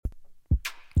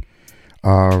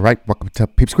All right, welcome to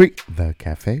Peeps Creek, the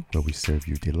cafe where we serve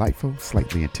you delightful,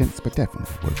 slightly intense, but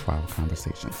definitely worthwhile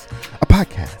conversations. A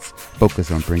podcast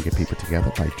focused on bringing people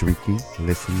together by drinking,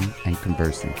 listening, and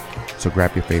conversing. So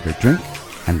grab your favorite drink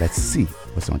and let's see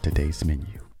what's on today's menu.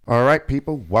 All right,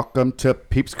 people, welcome to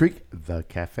Peeps Creek, the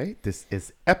cafe. This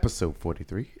is episode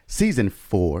 43, season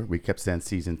 4. We kept saying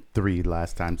season 3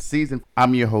 last time.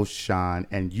 I'm your host, Sean,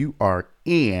 and you are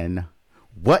in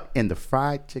What in the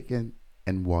Fried Chicken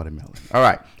and Watermelon. All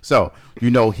right, so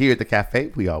here at the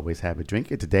cafe we always have a drink,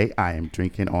 and today I am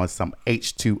drinking on some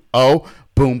H2O.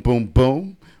 Boom, boom,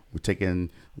 boom. We're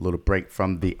taking a little break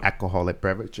from the alcoholic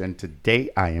beverage, and today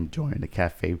I am joined the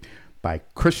cafe by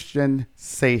Christian.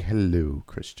 Say hello,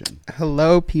 Christian.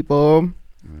 Hello, people.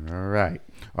 All right,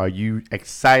 are you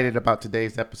excited about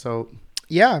today's episode?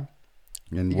 Yeah.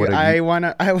 And I want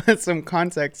some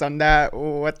context on that.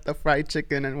 What the fried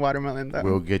chicken and watermelon though.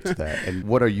 We'll get to that. And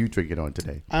what are you drinking on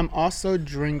today? I'm also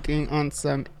drinking on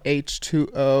some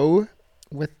H2O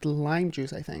with lime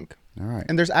juice, I think. All right.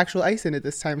 And there's actual ice in it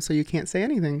this time, so you can't say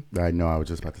anything. I know, I was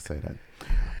just about to say that.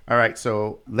 All right,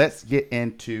 so let's get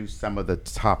into some of the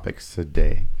topics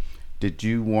today. Did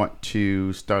you want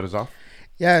to start us off?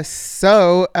 Yes.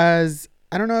 So I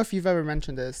don't know if you've ever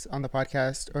mentioned this on the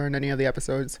podcast or in any of the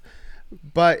episodes,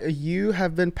 but you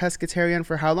have been pescatarian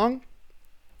for how long?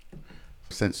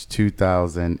 Since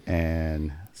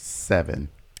 2007.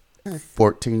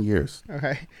 14 years.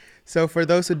 Okay. So for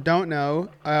those who don't know,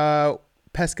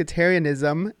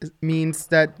 pescatarianism means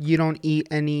that you don't eat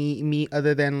any meat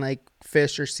other than like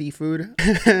fish or seafood.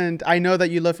 And I know that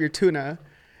you love your tuna.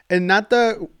 And not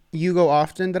the you go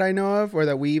often that I know of, or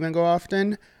that we even go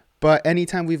often, but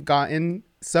anytime we've gotten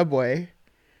Subway,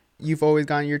 you've always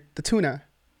gotten the tuna.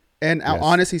 And yes.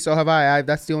 Honestly, so have I.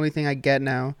 That's the only thing I get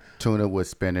now. Tuna with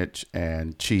spinach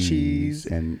and cheese.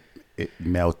 And it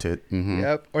melted. Mm-hmm.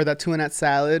 Yep. Or that tuna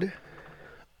salad.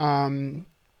 And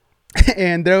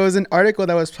there was an article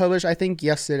that was published, I think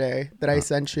yesterday, that I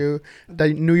sent you.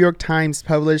 The New York Times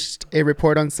published a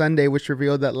report on Sunday which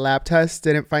revealed that lab tests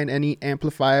didn't find any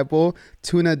amplifiable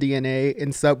tuna DNA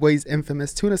in Subway's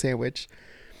infamous tuna sandwich.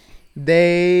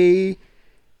 They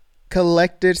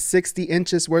collected 60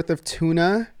 inches worth of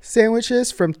tuna sandwiches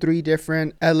from 3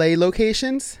 different LA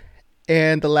locations.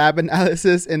 And the lab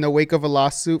analysis in the wake of a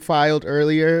lawsuit filed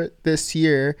earlier this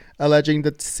year alleging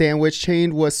the sandwich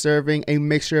chain was serving a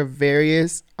mixture of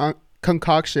various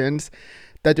concoctions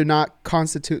that do not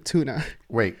constitute tuna.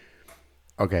 Wait.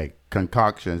 Okay.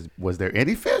 Concoctions. Was there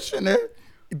any fish in it?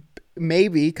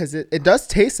 Maybe, because it does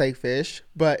taste like fish,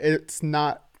 but it's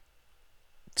not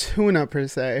tuna per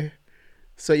se.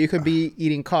 So you could be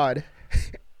eating cod.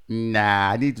 Nah,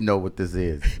 I need to know what this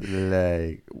is.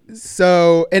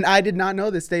 So, and I did not know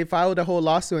this. They filed a whole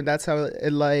lawsuit, and that's how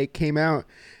it came out.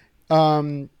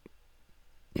 But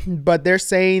they're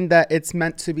saying that it's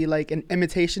meant to be like an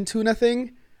imitation tuna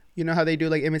thing. You know how they do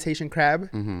like imitation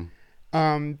crab.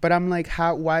 Mm-hmm. But I'm like,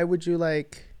 why would you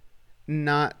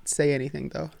not say anything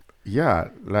though? Yeah,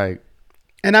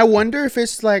 And I wonder if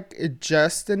it's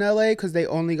just in LA because they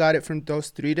only got it from those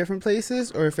 3 different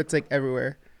places, or if it's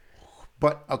everywhere.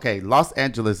 But, okay, Los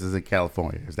Angeles is in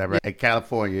California. Is that right? Yeah. And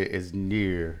California is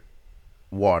near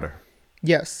water.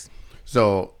 Yes.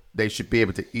 So they should be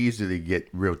able to easily get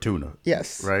real tuna.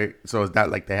 Yes. Right? So it's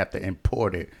not like they have to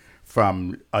import it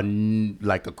from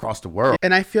across the world.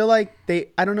 And I feel like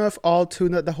I don't know if all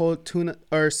tuna, the whole tuna,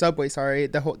 or Subway, sorry,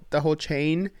 the whole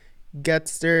chain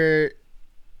gets their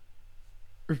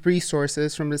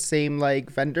resources from the same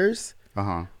vendors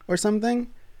or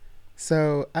something.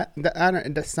 So I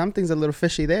don't. Something's a little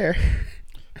fishy there.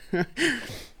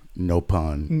 No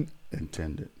pun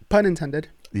intended. Pun intended.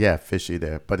 Yeah, fishy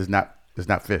there, but it's not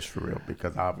fish for real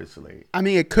because obviously. I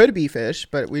mean, it could be fish,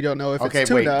 but we don't know if it's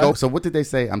tuna. Okay, wait. So what did they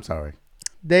say? I'm sorry.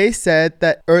 They said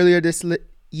that earlier this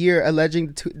year,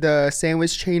 alleging the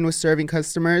sandwich chain was serving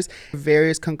customers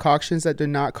various concoctions that do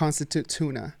not constitute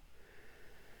tuna.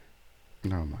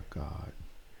 Oh my God.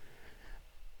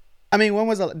 I mean, when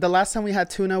was the last time we had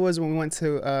tuna? Was when we went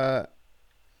to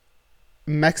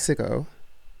Mexico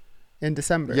in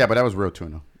December. Yeah, but that was real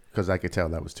tuna because I could tell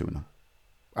that was tuna.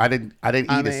 I didn't eat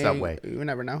at Subway. You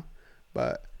never know,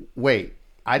 but wait,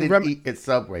 I didn't eat at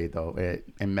Subway though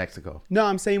in Mexico. No,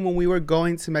 I'm saying when we were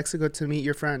going to Mexico to meet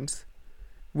your friends,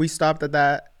 we stopped at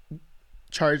that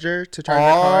charger to charge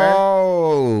our car.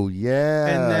 Oh yeah,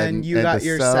 and then you got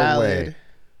your salad.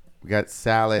 We got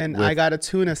salad. And I got a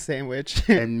tuna sandwich.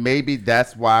 And maybe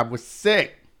that's why I was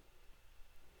sick.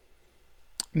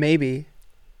 Maybe.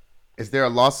 Is there a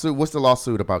lawsuit? What's the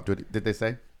lawsuit about? Did they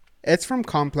say? It's from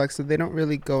Complex, so they don't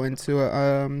really go into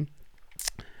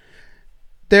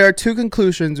There are two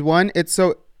conclusions. One, it's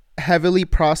so heavily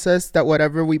processed that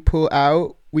whatever we pull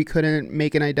out, we couldn't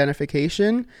make an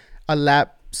identification. A lab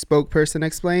spokesperson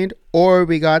explained. Or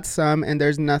we got some and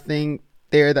there's nothing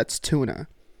there that's tuna.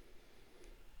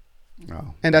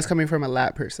 Oh. And that's coming from a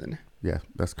lab person. Yeah,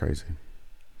 that's crazy.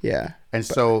 Yeah. And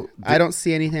so I don't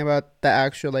see anything about the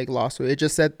actual like lawsuit. It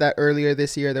just said that earlier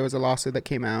this year there was a lawsuit that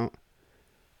came out.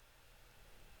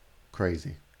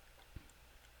 Crazy.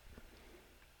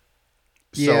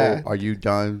 Yeah. So are you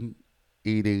done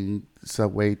eating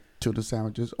Subway tuna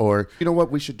sandwiches? Or you know what?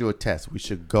 We should do a test. We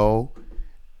should go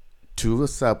to a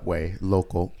Subway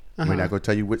local. We're not going to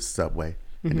tell you which Subway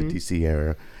in the DC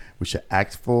area. We should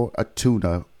ask for a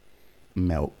tuna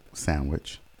melt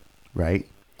sandwich, right?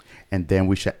 And then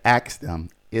we should ask them,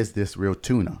 is this real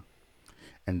tuna?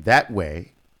 And that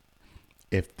way,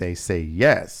 if they say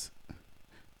yes,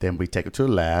 then we take it to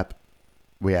the lab.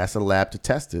 We ask the lab to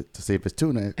test it to see if it's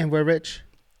tuna. And we're rich.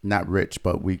 Not rich,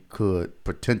 but we could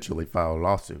potentially file a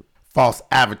lawsuit. False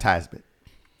advertisement.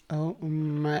 Oh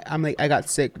my! I'm like, I got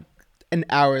sick an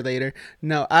hour later.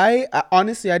 No, I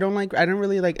honestly, I don't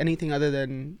really like anything other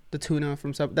than the tuna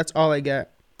from Subway. That's all I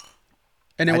get.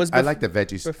 And it was. I like the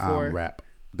veggies before. wrap,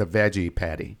 the veggie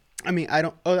patty. I mean, I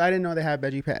didn't know they had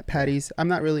veggie patties. I'm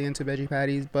not really into veggie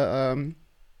patties, but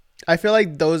I feel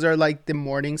like those are like the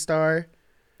Morning Star.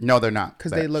 No, they're not.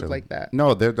 Because they look like that.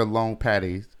 No, they're the long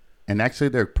patties. And actually,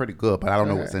 they're pretty good, but I don't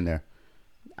know what's in there.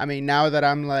 I mean, now that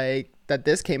I'm like, that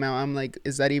this came out, I'm like,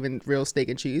 is that even real steak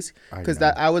and cheese? Because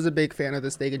I was a big fan of the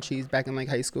steak and cheese back in like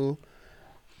high school.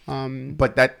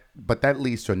 But that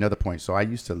leads to another point. So I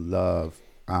used to love,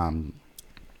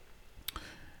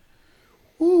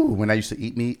 when I used to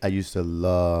eat meat, I used to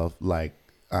love like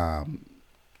the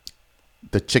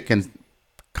chicken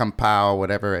kung pao,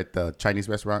 whatever, at the Chinese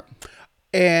restaurant.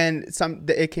 And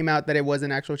it came out that it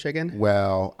wasn't actual chicken.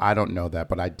 Well, I don't know that,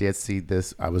 but I did see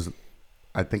this.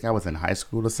 I think I was in high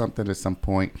school or something at some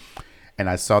point, and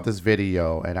I saw this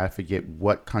video, and I forget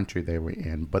what country they were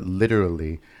in, but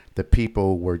literally the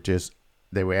people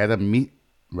they were at a meat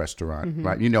restaurant,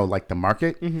 right? You know, like the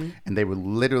market, and they were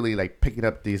literally like picking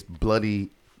up these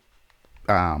bloody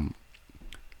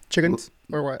chickens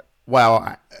or what?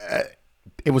 Well,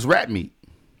 it was rat meat.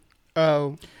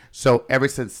 Oh. So ever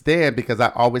since then, because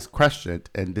I always questioned,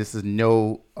 and this is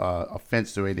no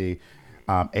offense to any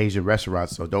Asian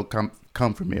restaurants, so don't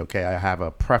come for me, okay? I have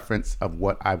a preference of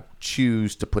what I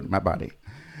choose to put in my body.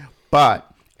 But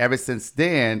ever since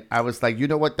then, I was like, you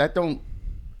know what?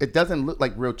 It doesn't look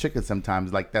like real chicken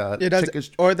sometimes, like the chicken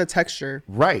or the texture.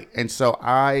 Right. And so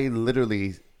I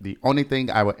literally, the only thing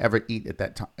I would ever eat at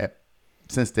that time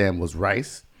since then was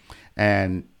rice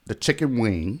and the chicken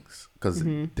wings, because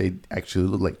they actually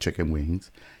look like chicken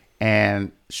wings,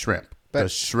 and shrimp. The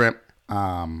shrimp,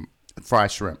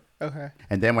 fried shrimp. Okay.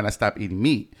 And then when I stopped eating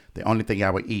meat, the only thing I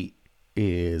would eat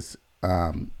is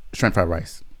shrimp fried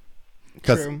rice.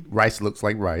 Because rice looks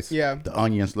like rice. Yeah. The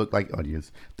onions look like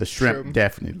onions. The shrimp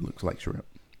definitely looks like shrimp.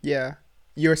 Yeah.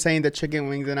 You were saying the chicken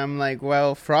wings, and I'm like,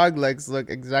 well, frog legs look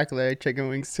exactly like chicken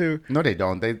wings too. No, they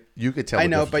don't. You could tell. I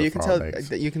know, but you can tell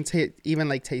that you can even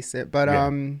like taste it. But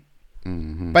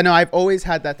but no, I've always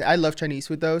had that. I love Chinese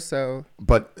food though. So.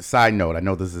 But side note, I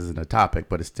know this isn't a topic,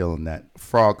 but it's still in that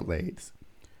frog legs.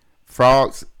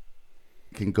 Frogs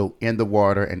can go in the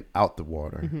water and out the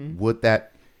water. Would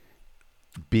that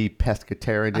be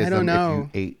pescatarianism? I don't know.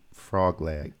 If you ate frog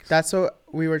legs? That's what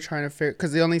we were trying to figure.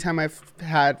 Because the only time I've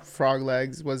had frog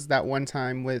legs was that one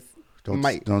time with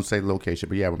Mike. Don't say location,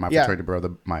 but yeah, with my fraternity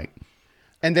brother Mike.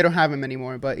 And they don't have him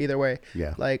anymore. But either way,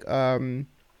 like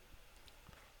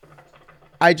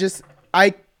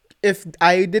if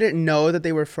I didn't know that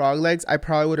they were frog legs, I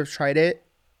probably would have tried it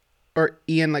or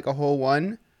eaten like a whole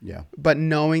one. Yeah. But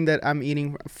knowing that I'm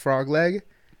eating a frog leg,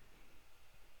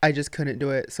 I just couldn't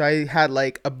do it. So I had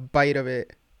like a bite of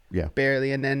it. Yeah.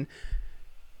 Barely. And then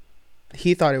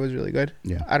he thought it was really good.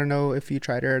 Yeah. I don't know if you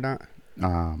tried it or not.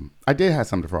 I did have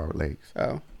some of the frog legs.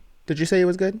 Oh. Did you say it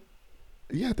was good?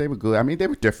 Yeah, they were good. I mean, they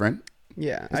were different.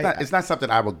 Yeah. It's not something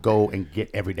I would go and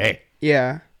get every day.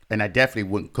 Yeah. And I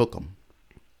definitely wouldn't cook them.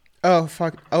 Oh,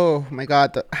 fuck. Oh, my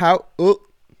God.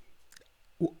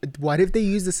 What if they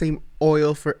use the same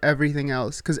oil for everything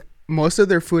else? Because most of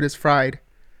their food is fried.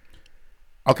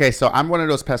 Okay, so I'm one of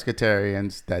those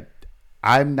pescatarians that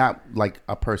I'm not like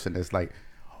a person that's like,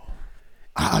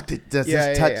 does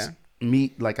this touch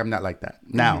meat? Like, I'm not like that.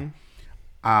 Now,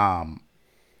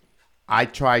 I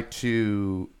try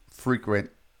to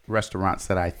frequent restaurants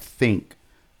that I think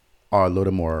are a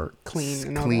little more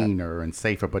cleaner and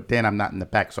safer, but then I'm not in the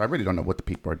back, so I really don't know what the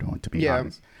people are doing, to be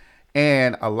honest.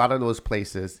 And a lot of those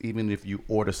places, even if you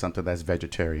order something that's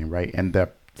vegetarian, right, and the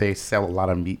they sell a lot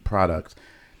of meat products,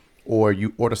 or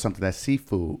you order something that's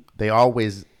seafood,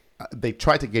 they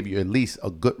try to give you, at least a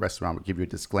good restaurant would give you a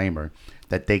disclaimer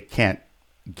that they can't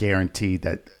guarantee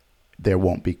that there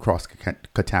won't be cross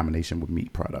contamination with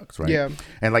meat products, right? Yeah.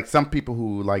 And like some people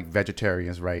who like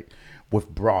vegetarians, right, with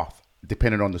broth,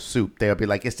 depending on the soup, they'll be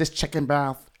like, "Is this chicken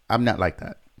broth?" I'm not like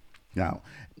that. No,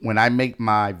 when I make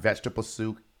my vegetable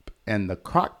soup in the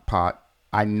crock pot,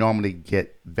 I normally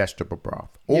get vegetable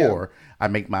broth, or I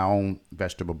make my own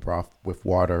vegetable broth with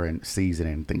water and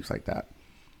seasoning and things like that.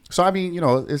 So I mean,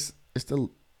 it's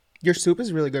still. Your soup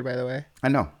is really good, by the way. I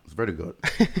know, it's very good.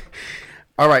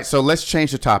 All right, so let's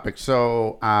change the topic.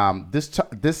 So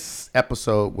this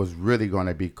episode was really going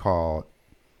to be called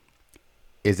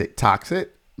 "Is It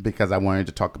Toxic?" because I wanted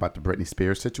to talk about the Britney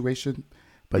Spears situation,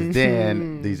 but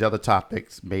then these other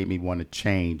topics made me want to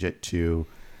change it to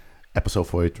episode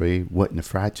 43, "What in the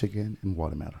Fried Chicken and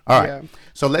Watermelon." All right,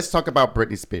 so let's talk about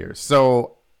Britney Spears.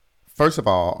 So first of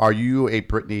all, are you a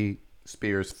Britney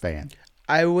Spears fan?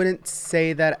 I wouldn't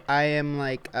say that I am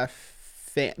like a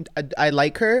fan. I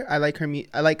like her. I like her.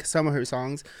 I like some of her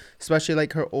songs, especially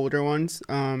like her older ones.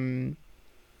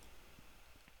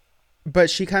 But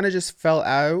she kind of just fell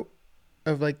out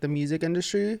of like the music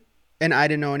industry, and I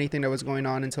didn't know anything that was going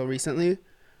on until recently.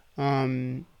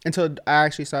 Until I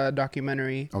actually saw a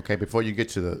documentary. Okay, before you get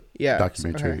to the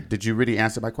documentary, did you really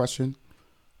answer my question?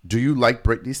 Do you like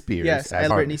Britney Spears? Yes, I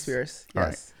like Britney Spears. Yes. All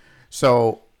right.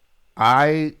 So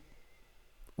I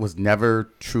was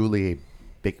never truly a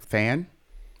big fan.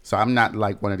 So I'm not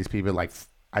like one of these people like,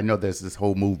 I know there's this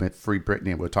whole movement, Free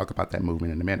Britney, and we'll talk about that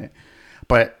movement in a minute.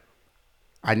 But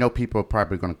I know people are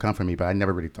probably going to come for me, but I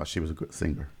never really thought she was a good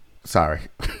singer. Sorry.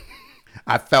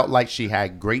 I felt like she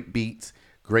had great beats,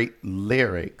 great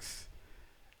lyrics,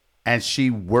 and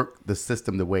she worked the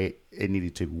system the way it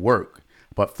needed to work.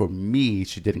 But for me,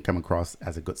 she didn't come across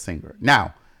as a good singer.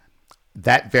 Now,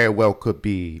 that very well could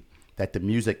be that the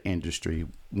music industry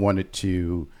wanted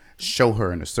to show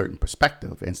her in a certain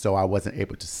perspective, and so I wasn't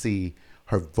able to see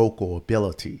her vocal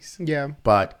abilities. Yeah.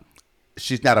 But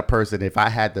she's not a person, if I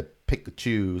had to pick or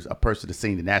choose a person to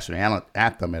sing the national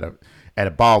anthem at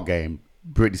a ball game,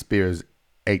 Britney Spears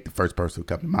ain't the first person who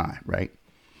come to mind, right?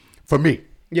 For me.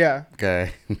 Yeah.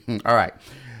 Okay. All right.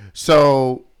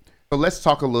 So let's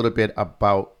talk a little bit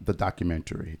about the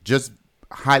documentary. Just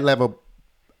high level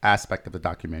aspect of the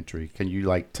documentary. Can you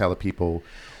like tell the people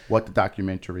what the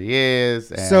documentary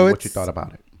is and what you thought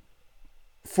about it?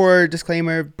 For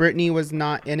disclaimer, Britney was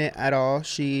not in it at all.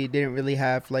 She didn't really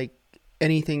have like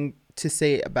anything to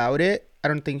say about it. I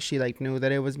don't think she like knew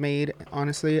that it was made,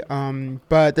 honestly.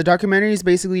 But the documentary is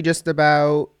basically just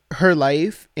about her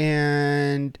life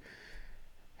and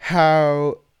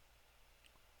how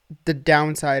the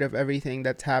downside of everything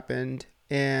that's happened,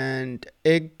 and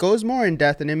it goes more in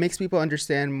depth and it makes people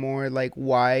understand more like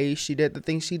why she did the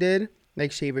things she did,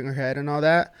 like shaving her head and all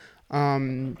that,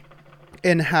 and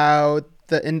how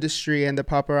the industry and the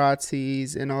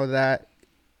paparazzis and all that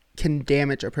can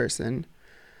damage a person.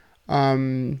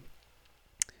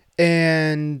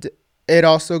 And it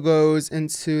also goes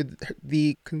into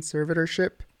the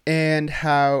conservatorship and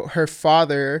how her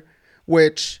father,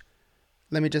 which,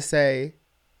 let me just say,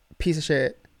 piece of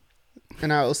shit.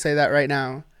 And I will say that right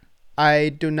now. I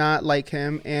do not like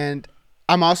him. And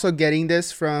I'm also getting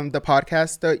this from the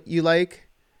podcast that you like,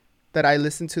 that I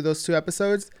listened to those 2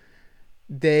 episodes.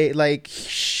 They like,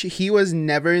 he was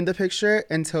never in the picture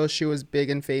until she was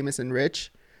big and famous and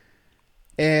rich.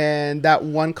 And that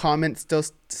one comment still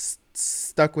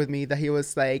stuck with me, that he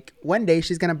was like, one day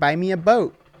she's going to buy me a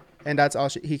boat. And that's all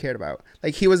he cared about.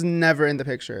 Like, he was never in the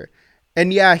picture.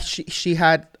 And yeah, she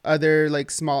had other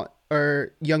like small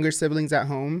or younger siblings at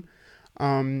home.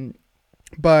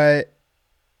 But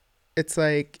it's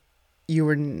like, you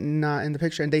were not in the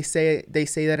picture. And they say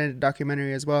that in a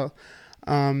documentary as well.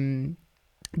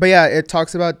 But yeah, it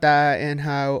talks about that and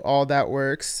how all that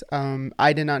works.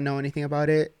 I did not know anything about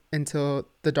it until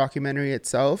the documentary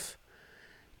itself.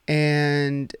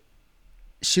 And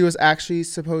she was actually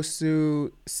supposed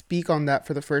to speak on that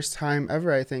for the first time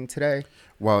ever, I think, today.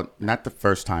 Well, not the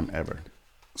first time ever.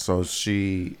 So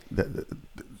she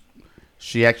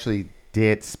actually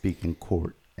did speak in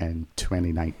court in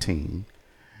 2019.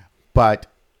 But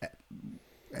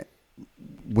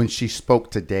when she spoke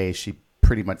today, she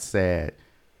pretty much said,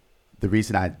 the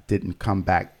reason I didn't come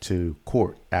back to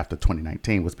court after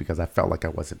 2019 was because I felt like I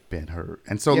wasn't being heard.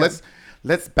 And so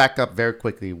let's back up very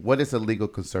quickly. What is a legal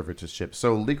conservatorship?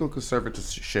 So legal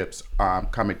conservatorships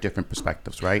come at different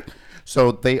perspectives, right?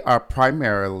 So they are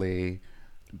primarily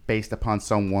based upon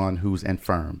someone who's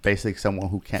infirm, basically someone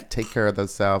who can't take care of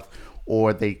themselves,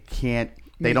 or they can't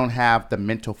They don't have the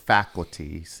mental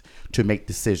faculties to make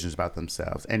decisions about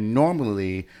themselves. And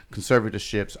normally,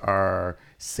 conservatorships are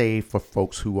saved for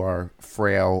folks who are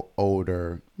frail,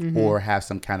 older, or have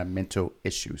some kind of mental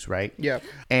issues, right? Yeah.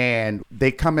 And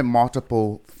they come in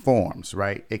multiple forms,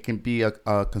 right? It can be a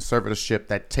conservatorship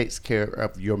that takes care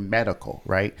of your medical,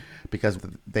 right? Because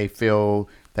they feel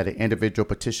that an individual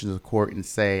petitions the court and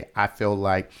say, I feel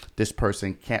like this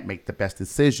person can't make the best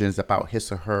decisions about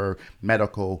his or her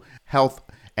medical health,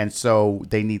 and so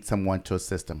they need someone to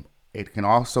assist them. It can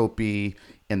also be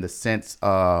in the sense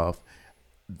of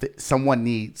someone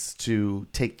needs to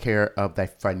take care of their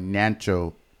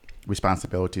financial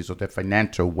responsibilities or their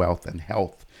financial wealth and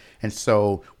health. And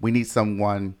so we need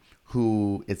someone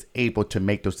who is able to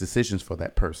make those decisions for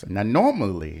that person. Now,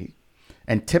 normally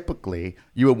and typically,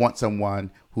 you would want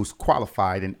someone who's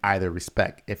qualified in either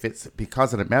respect. If it's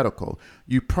because of the medical,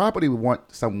 you probably would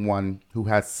want someone who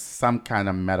has some kind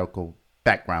of medical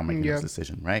background making this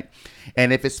decision, right?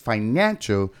 And if it's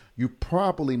financial, you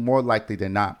probably more likely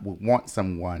than not would want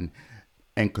someone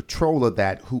in control of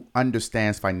that who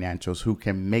understands financials, who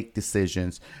can make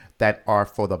decisions that are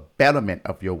for the betterment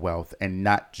of your wealth and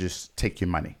not just take your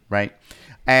money, right?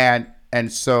 And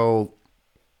so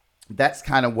that's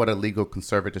kind of what a legal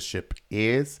conservatorship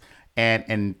is. And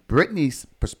in Brittany's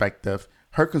perspective,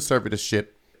 her conservatorship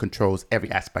controls every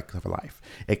aspect of her life.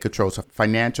 It controls her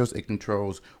financials. It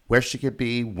controls where she can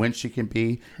be, when she can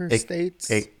be. Her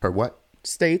states. Her what?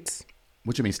 States.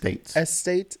 What you mean states?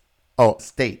 Estate. Oh,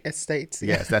 state. Estates.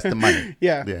 Yes, that's the money.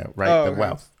 Yeah. Yeah, right. Oh, the okay.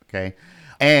 wealth. Okay.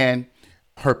 And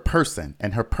her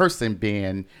person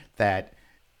being that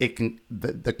it can,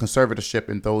 the conservatorship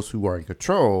and those who are in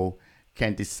control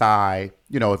can decide,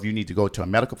 if you need to go to a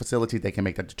medical facility, they can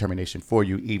make that determination for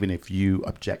you, even if you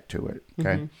object to it.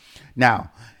 Okay.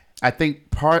 Now, I think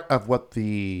part of what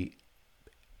the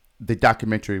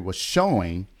documentary was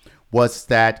showing was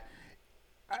that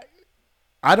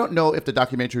I don't know if the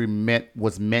documentary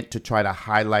was meant to try to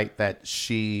highlight that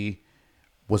she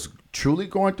was truly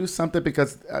going through something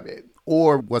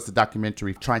or was the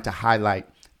documentary trying to highlight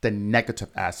the negative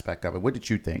aspect of it? What did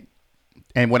you think?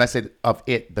 And when I said of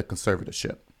it, the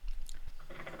conservatorship.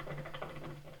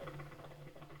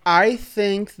 I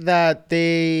think that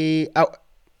they,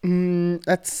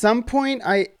 at some point,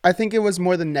 I think it was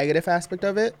more the negative aspect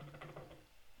of it.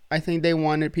 I think they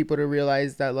wanted people to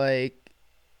realize that, like,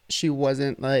 she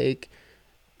wasn't, like,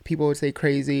 people would say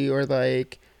crazy, or,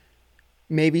 like,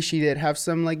 maybe she did have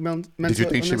some, like, mental illnesses. Did you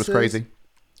think she was crazy?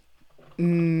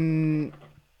 I'm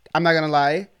not going to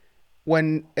lie.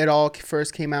 When it all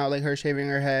first came out, like her shaving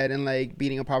her head and like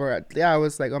beating a paparazzi, I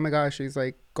was like, oh my gosh, she's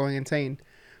like going insane.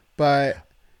 But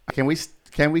can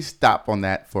we stop on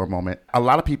that for a moment? A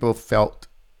lot of people felt,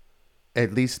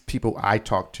 at least people I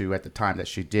talked to at the time that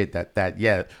she did that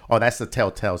that's a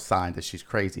telltale sign that she's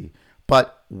crazy.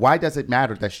 But why does it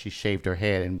matter that she shaved her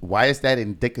head, and why is that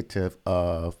indicative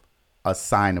of a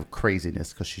sign of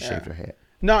craziness because she shaved her head?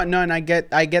 No, and I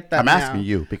get that. I'm asking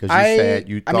you because you said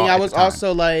you thought. I mean, I was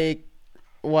also like,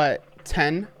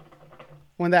 10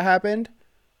 when that happened,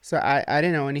 so I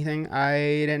didn't know anything. I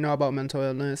didn't know about mental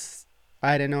illness.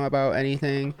 I didn't know about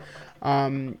anything. I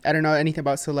don't know anything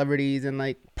about celebrities and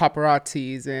like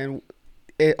paparazzis and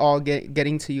it all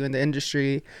getting to you in the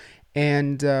industry.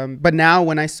 And but now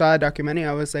when I saw a documentary,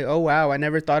 I was like, oh wow, I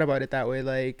never thought about it that way.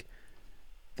 Like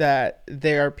that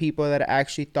there are people that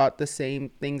actually thought the same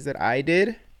things that I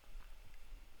did.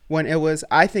 When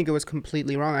I think it was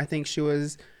completely wrong. I think she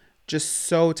was just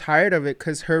so tired of it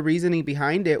because her reasoning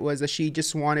behind it was that she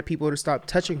just wanted people to stop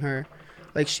touching her.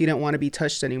 Like she didn't want to be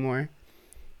touched anymore.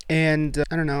 And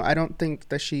I don't know. I don't think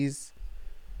that she's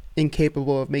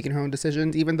incapable of making her own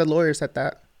decisions. Even the lawyer said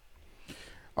that.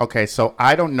 Okay, so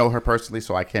I don't know her personally,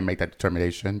 so I can't make that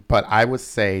determination. But I would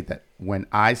say that when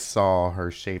I saw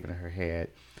her shaving her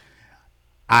head,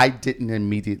 I didn't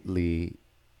immediately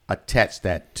attach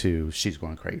that to she's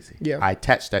going crazy. Yeah. I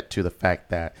attached that to the fact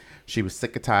that she was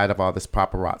sick and tired of all this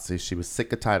paparazzi. She was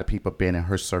sick and tired of people being in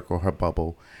her circle, her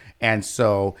bubble. And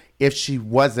so if she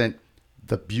wasn't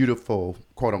the beautiful,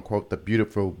 quote unquote, the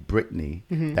beautiful Brittany,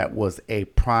 that was a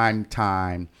prime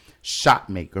time shot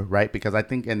maker, right? Because I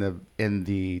think in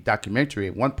the documentary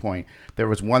at one point, there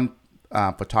was one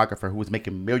photographer who was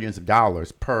making millions of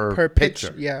dollars per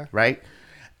picture. Yeah. Right.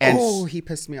 And he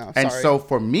pissed me off. And Sorry. so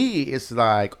for me, it's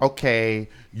like, okay,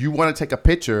 you want to take a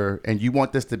picture and you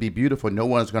want this to be beautiful. No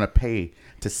one's going to pay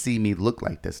to see me look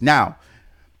like this. Now,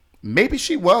 maybe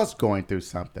she was going through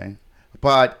something,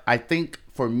 but I think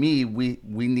for me, we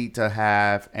need to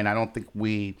have, and I don't think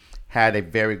we had a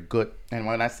very good, and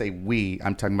when I say we,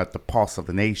 I'm talking about the pulse of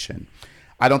the nation.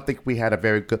 I don't think we had a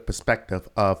very good perspective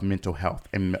of mental health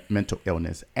and mental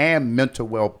illness and mental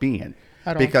well-being.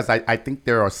 Because I think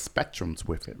there are spectrums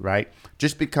with it, right?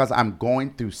 Just because I'm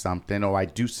going through something or I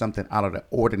do something out of the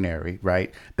ordinary,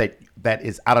 right? That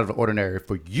is out of the ordinary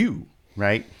for you,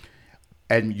 right?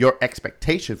 And your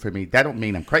expectation for me, that don't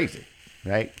mean I'm crazy,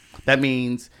 right? That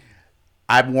means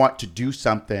I want to do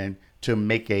something to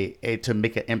make to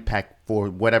make an impact for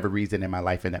whatever reason in my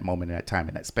life in that moment, in that time,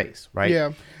 in that space, right?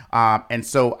 Yeah. And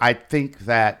so I think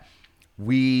that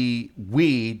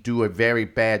we do a very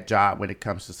bad job when it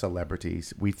comes to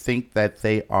celebrities. We think that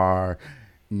they are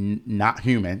not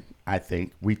human. I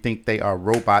think we think they are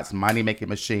robots, money-making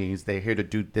machines. They're here to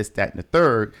do this, that, and the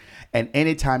third. And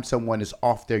anytime someone is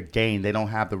off their game, they don't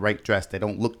have the right dress, they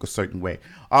don't look a certain way.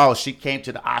 Oh, she came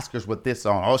to the Oscars with this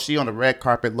on. Oh, she on the red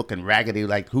carpet looking raggedy.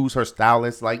 Like, who's her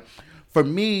stylist? Like, for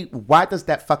me, why does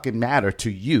that fucking matter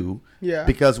to you? Yeah.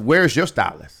 Because where's your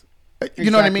stylist? You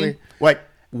know what I mean? Like,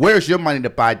 where's your money to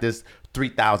buy this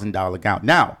 $3,000 gown?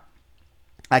 Now,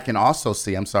 I can also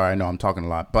see, I'm sorry, I know I'm talking a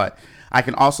lot, but I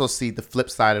can also see the flip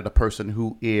side of the person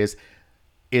who is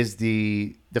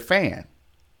the fan.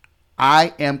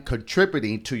 I am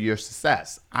contributing to your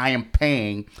success. I am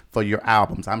paying for your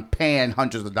albums. I'm paying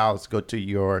hundreds of dollars to go to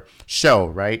your show,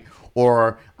 right?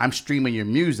 Or I'm streaming your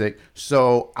music.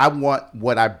 So I want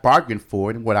what I bargained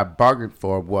for, and what I bargained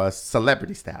for was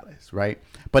celebrity status, right?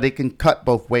 But it can cut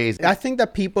both ways. I think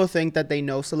that people think that they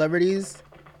know celebrities,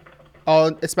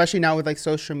 especially now with like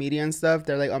social media and stuff.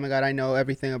 They're like, oh my God, I know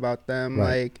everything about them.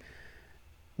 Right. Like,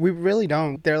 we really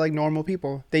don't. They're like normal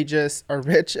people. They just are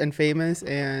rich and famous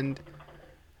and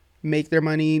make their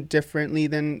money differently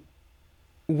than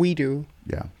we do.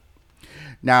 Yeah.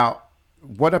 Now,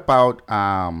 what about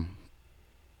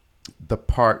the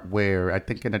part where I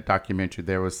think in the documentary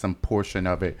there was some portion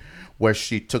of it where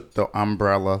she took the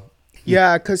umbrella?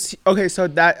 Yeah, because, okay, so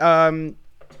that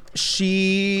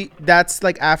that's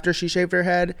like after she shaved her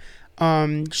head.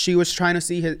 She was trying to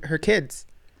see her kids,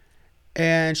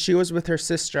 and she was with her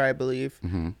sister, I believe.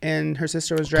 Mm-hmm. And her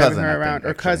sister was driving her around,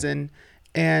 or cousin,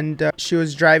 and she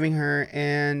was driving her,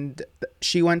 and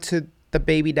she went to the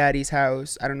baby daddy's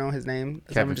house. I don't know his name.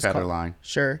 Kevin Federline.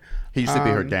 Sure. He used to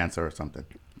be her dancer or something.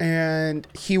 And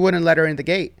he wouldn't let her in the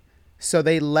gate, so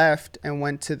they left and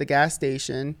went to the gas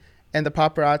station, and the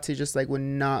paparazzi just like would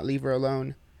not leave her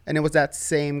alone. And it was that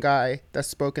same guy that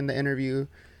spoke in the interview.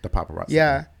 The paparazzi.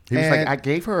 Yeah. He was like, I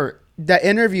gave her. The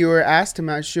interviewer asked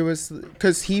him, she was,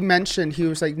 because he mentioned, he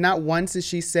was like, not once did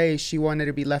she say she wanted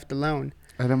to be left alone.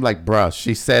 And I'm like, bruh,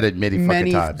 she said it many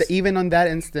fucking times. Even on that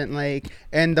instant, like,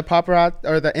 and the paparazzi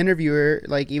or the interviewer,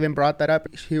 like, even brought that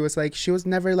up. He was like, she was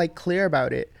never like clear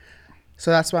about it. So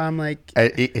that's why I'm like,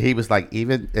 he was like,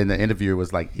 even, and the interviewer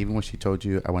was like, even when she told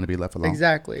you I want to be left alone.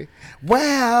 Exactly.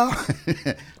 Well,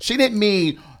 she didn't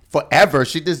mean forever.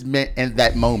 She just meant in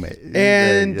that moment.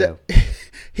 And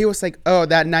he was like, oh,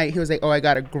 that night, he was like, oh, I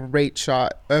got a great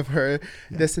shot of her,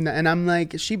 this and that. And I'm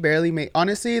like, she barely made,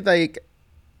 honestly, like,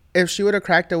 if she would have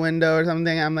cracked a window or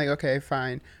something, I'm like, okay,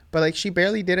 fine. But like, she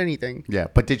barely did anything. Yeah.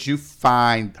 But did you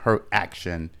find her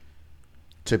action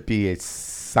to be a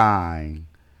sign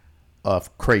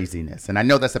of craziness? And I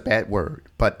know that's a bad word,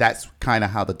 but that's kind of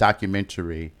how the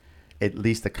documentary, at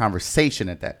least the conversation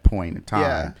at that point in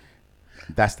time,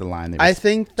 that's the line. I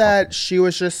think that she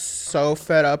was just so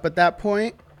fed up at that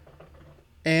point.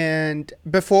 And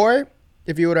before,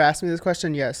 if you would have asked me this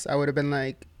question, yes, I would have been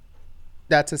like,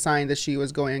 that's a sign that she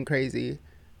was going crazy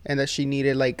and that she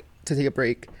needed like to take a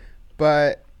break.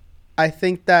 But I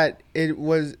think that it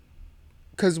was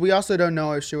because we also don't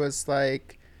know if she was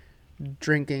like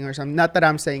drinking or something. Not that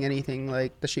I'm saying anything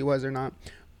like that she was or not,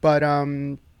 but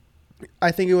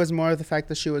I think it was more of the fact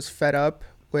that she was fed up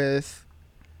with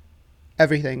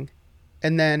everything,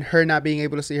 and then her not being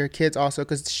able to see her kids also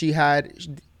because he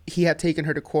had taken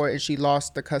her to court and she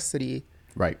lost the custody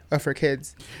of her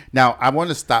kids. Now I want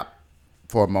to stop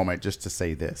for a moment just to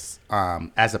say this,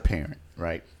 as a parent,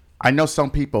 right? I know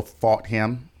some people fought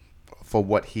him for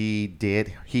what he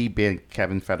did, he being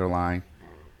Kevin Federline.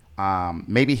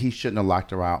 Maybe he shouldn't have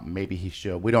locked her out. Maybe he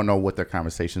should. We don't know what their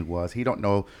conversation was. We don't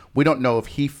know if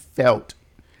he felt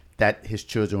that his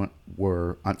children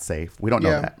were unsafe. We don't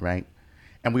know that, right?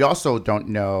 And we also don't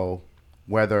know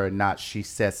whether or not she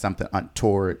said something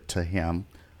untoward to him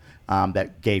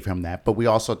that gave him that. But we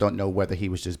also don't know whether he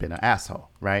was just being an asshole,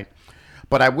 right?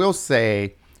 But I will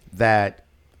say that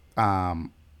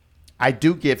I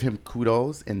do give him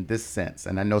kudos in this sense.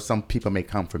 And I know some people may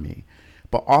come for me.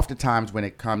 But oftentimes when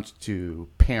it comes to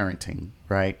parenting,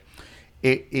 right,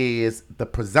 it is the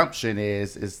presumption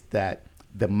is that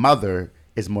the mother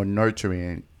is more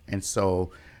nurturing. And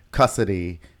so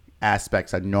custody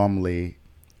aspects are normally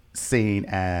seen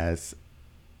as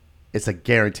it's a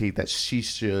guarantee that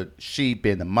she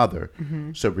being the mother,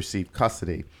 should receive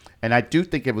custody. And I do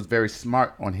think it was very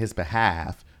smart on his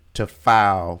behalf to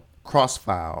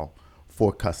cross-file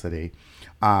for custody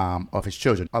of his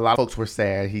children. A lot of folks were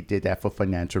saying he did that for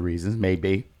financial reasons,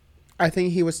 maybe. I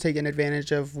think he was taking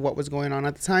advantage of what was going on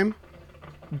at the time,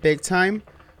 big time.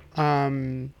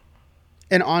 And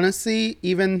honestly,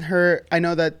 even I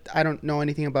know that I don't know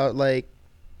anything about like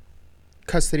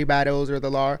custody battles or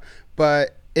the law,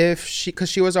 but because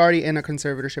she was already in a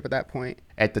conservatorship at that point.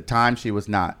 At the time, she was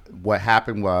not. What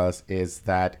happened is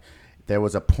that there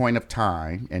was a point of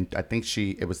time, and I think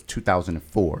it was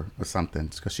 2004 or something,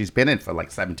 because she's been in for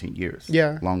like 17 years.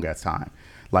 Yeah. Long ass time.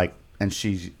 Like, and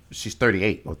she's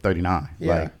 38 or 39.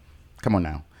 Yeah. Like, come on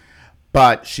now.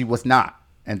 But she was not.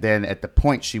 And then at the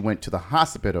point she went to the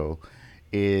hospital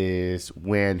is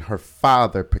when her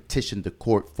father petitioned the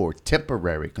court for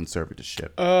temporary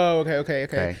conservatorship. Oh,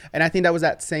 okay. And I think that was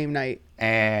that same night.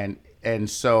 And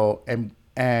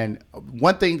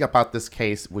one thing about this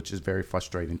case, which is very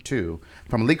frustrating too,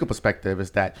 from a legal perspective,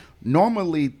 is that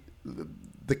normally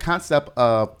the concept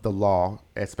of the law,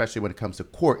 especially when it comes to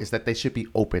court, is that they should be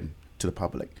open to the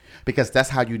public, because that's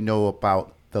how you know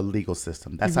about the legal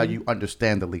system. That's how you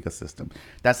understand the legal system.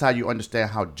 That's how you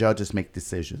understand how judges make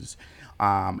decisions.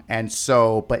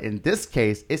 But in this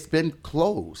case, it's been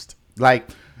closed. Like,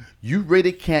 you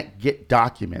really can't get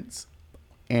documents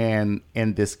in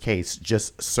this case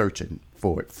just searching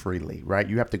for it freely, right?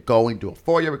 You have to go and do a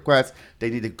FOIA request. They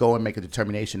need to go and make a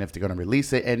determination if they're going to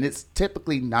release it. And it's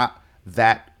typically not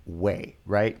that way,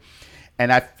 right?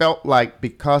 And I felt like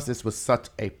because this was such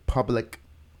a public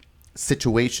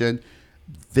situation,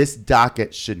 this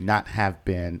docket should not have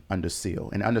been under seal.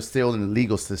 And under seal in the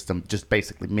legal system just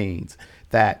basically means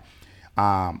that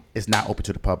it's not open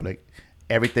to the public.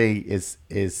 Everything is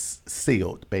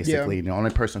sealed, basically. Yeah. The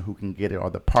only person who can get it are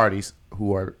the parties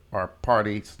who are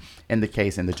parties in the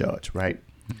case and the judge, right?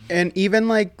 And even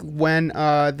like when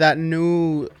that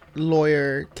new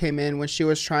lawyer came in, when she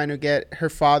was trying to get her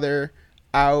father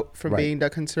out from being the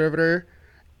conservator,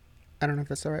 I don't know if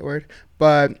that's the right word,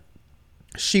 but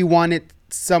she wanted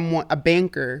a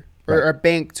banker or a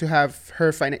bank to have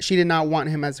her she did not want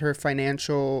him as her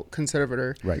financial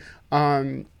conservator. Right.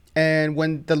 And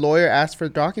when the lawyer asked for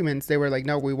documents, they were like,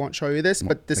 no, we won't show you this,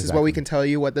 but this is what we can tell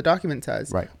you what the document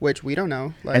says. Right. Which we don't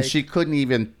know. Like, and she couldn't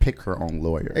even pick her own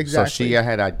lawyer. Exactly. So she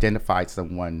had identified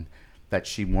someone that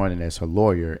she wanted as her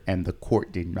lawyer, and the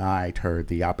court denied her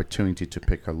the opportunity to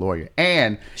pick her lawyer.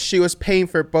 And she was paying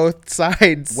for both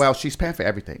sides. Well, she's paying for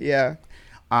everything. Yeah.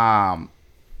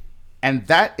 And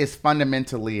that is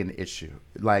fundamentally an issue.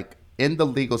 Like, in the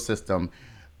legal system,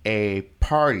 a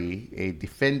party, a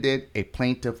defendant, a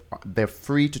plaintiff, they're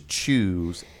free to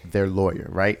choose their lawyer,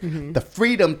 right? Mm-hmm. The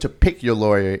freedom to pick your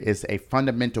lawyer is a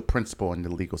fundamental principle in the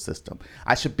legal system.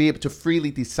 I should be able to freely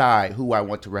decide who I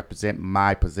want to represent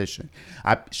my position.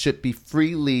 I should be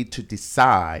freely to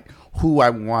decide who I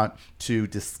want to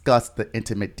discuss the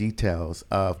intimate details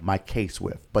of my case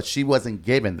with. But she wasn't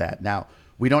given that. Now,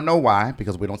 we don't know why,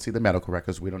 because we don't see the medical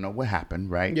records. We don't know what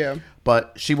happened, right? Yeah.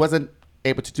 But she wasn't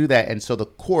able to do that. And so the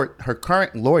court, her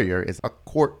current lawyer is a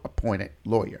court-appointed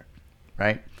lawyer,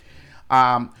 right?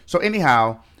 So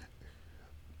anyhow,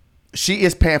 she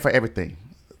is paying for everything.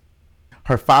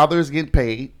 Her father is getting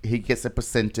paid. He gets a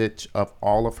percentage of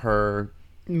all of her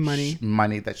money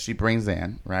that she brings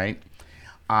in, right?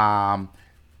 The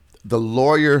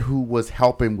lawyer who was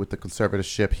helping with the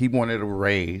conservatorship, he wanted a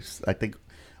raise, I think,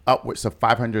 upwards of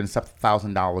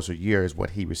 $507,000 a year is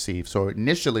what he received. So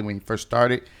initially, when he first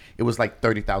started, it was like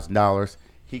 $30,000.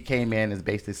 He came in and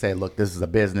basically said, look, this is a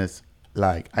business.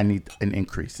 Like, I need an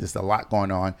increase. There's a lot going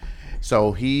on.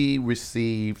 So he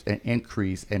received an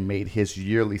increase and made his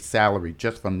yearly salary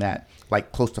just from that,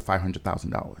 like close to $500,000.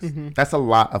 Mm-hmm. That's a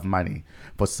lot of money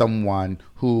for someone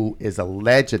who is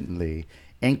allegedly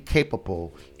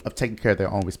incapable of taking care of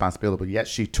their own responsibility. But yet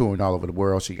she touring all over the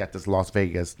world. She got this Las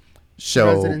Vegas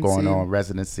show going on,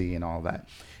 residency and all that.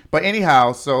 But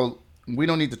anyhow, so we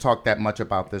don't need to talk that much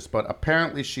about this, but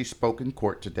apparently she spoke in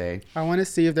court today. I want to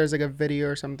see if there's like a video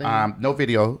or something. No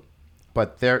video,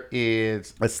 but there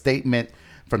is a statement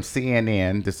from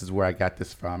CNN. This is where I got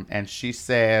this from. And she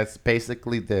says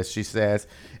basically this. She says,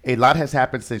 a lot has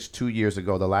happened since 2 years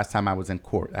ago, the last time I was in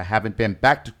court. I haven't been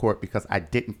back to court because I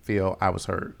didn't feel I was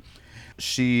heard.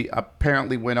 She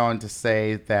apparently went on to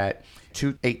say that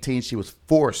 2018 she was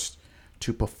forced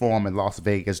to perform in Las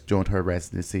Vegas during her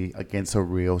residency against her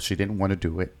will. She didn't want to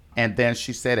do it. And then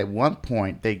she said at one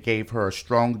point they gave her a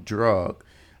strong drug,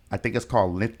 I think it's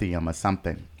called lithium or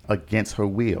something, against her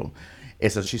will.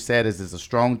 She said it's a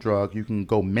strong drug. You can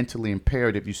go mentally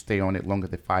impaired if you stay on it longer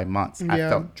than 5 months. Yeah. I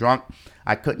felt drunk.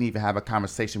 I couldn't even have a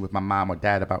conversation with my mom or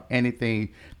dad about anything.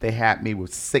 They had me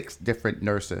with 6 different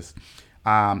nurses.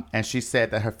 And she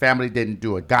said that her family didn't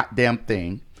do a goddamn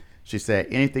thing. She said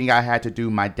anything I had to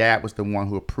do, my dad was the one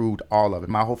who approved all of it.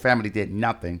 My whole family did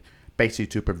nothing basically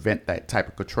to prevent that type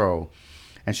of control.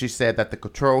 And she said that the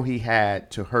control he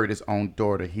had to hurt his own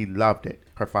daughter, he loved it,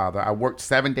 her father. I worked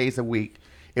 7 days a week.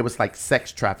 It was like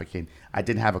sex trafficking. I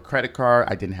didn't have a credit card.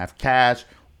 I didn't have cash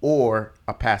or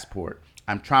a passport.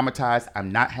 I'm traumatized.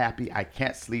 I'm not happy. I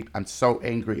can't sleep. I'm so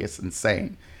angry. It's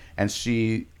insane. And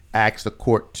she asked the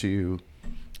court to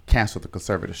cancel the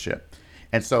conservatorship.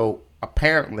 And so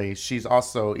apparently she's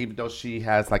also, even though she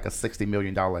has like a $60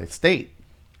 million estate,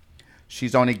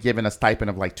 she's only given a stipend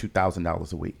of like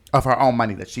 $2,000 a week of her own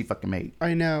money that she fucking made.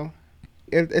 I know.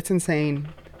 It's insane.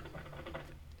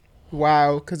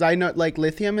 Wow. Because I know, like,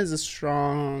 lithium is a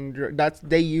strong drug.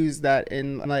 They use that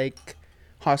in, like,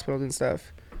 hospitals and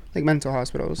stuff. Like, mental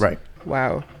hospitals. Right.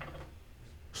 Wow.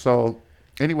 So,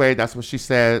 anyway, that's what she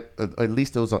said. At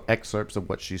least those are excerpts of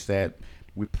what she said.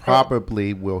 We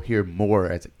probably will hear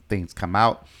more as things come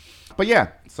out. But yeah,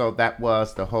 so that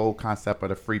was the whole concept of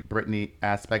the Free Britney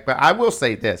aspect. But I will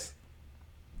say this.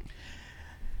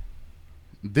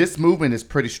 This movement is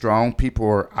pretty strong. People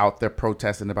are out there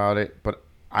protesting about it. But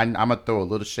I'm going to throw a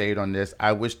little shade on this.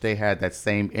 I wish they had that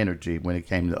same energy when it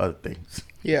came to other things.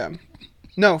 Yeah.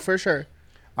 No, for sure.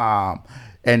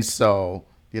 And so,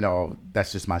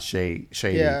 that's just my shady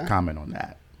comment on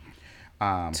that.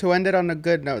 To end it on a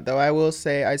good note, though, I will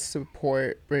say I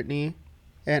support Britney,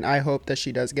 and I hope that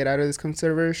she does get out of this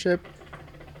conservatorship.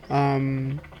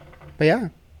 But yeah.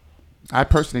 I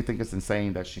personally think it's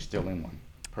insane that she's still in one,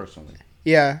 personally.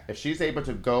 Yeah. If she's able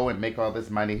to go and make all this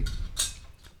money,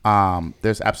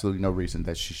 there's absolutely no reason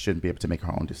that she shouldn't be able to make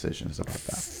her own decisions about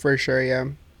that. For sure, yeah.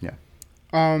 Yeah.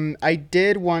 I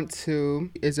did want to...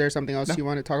 Is there something else you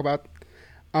want to talk about?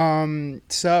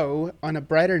 So, on a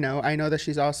brighter note, I know that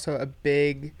she's also a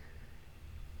big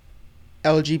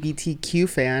LGBTQ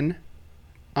fan,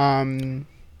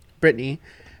 Britney.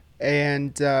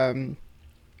 And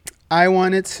I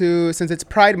wanted to... Since it's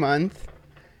Pride Month,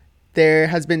 there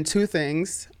has been 2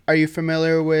 things. Are you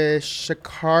familiar with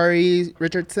Sha'Carri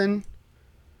Richardson?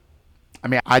 I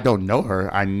mean, I don't know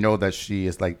her. I know that she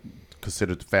is like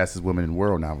considered the fastest woman in the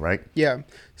world now, right? Yeah.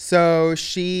 So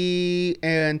she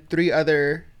and 3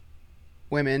 other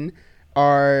women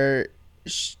are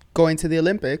going to the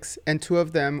Olympics, and 2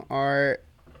 of them are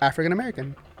African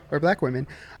American or black women.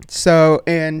 So,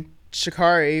 and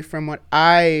Sha'Carri, from what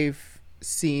I've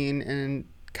seen and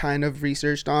kind of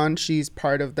researched on, she's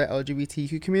part of the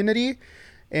LGBTQ community,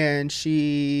 and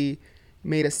she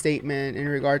made a statement in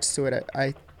regards to it.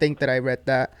 I think that I read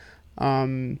that.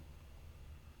 And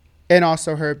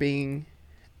also her being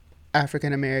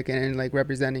African American and like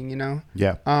representing,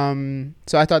 Yeah.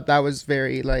 So I thought that was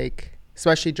very, like,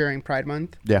 especially during Pride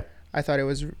Month. Yeah. I thought it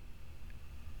was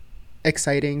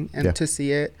exciting and to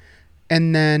see it.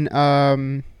 And then I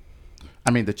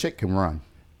mean, the chick can run.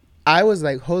 I was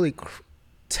like,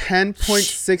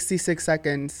 10.66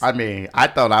 seconds. I mean, I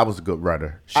thought I was a good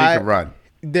runner. She can run.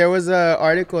 There was a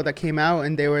article that came out,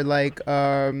 and they were like,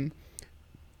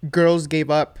 girls gave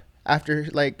up after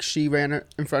like she ran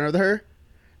in front of her,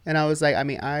 and I was like, I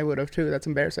mean, I would have too. That's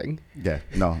embarrassing. Yeah,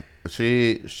 no,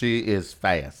 she is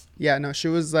fast. Yeah, no, she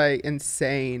was like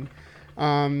insane.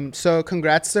 So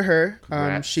congrats to her.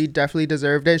 Congrats. She definitely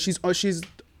deserved it. She's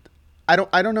I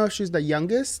don't know if she's the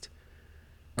youngest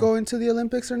going to the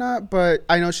Olympics or not, but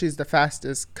I know she's the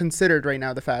fastest, considered right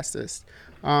now the fastest.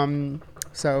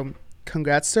 So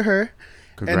congrats to her.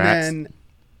 Congrats. And then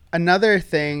another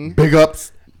thing. Big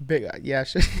ups. Yeah.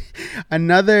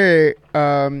 Another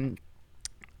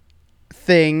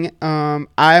thing.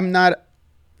 I'm not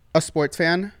a sports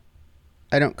fan.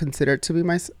 I don't consider it to be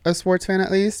a sports fan,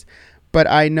 at least. But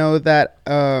I know that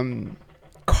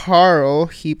Carl,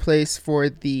 he plays for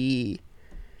the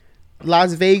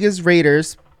Las Vegas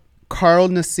Raiders. Carl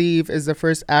Nassib is the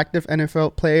first active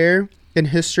NFL player in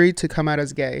history to come out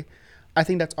as gay. I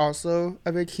think that's also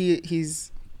a big...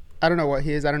 He's... I don't know what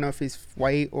he is. I don't know if he's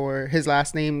white or his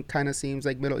last name kind of seems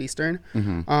like Middle Eastern.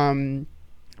 Mm-hmm.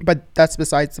 But that's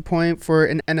besides the point. For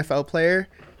an NFL player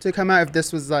to come out, if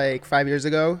this was like 5 years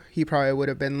ago, he probably would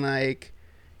have been like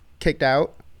kicked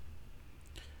out.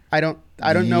 I don't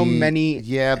know many.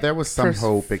 Yeah, there was some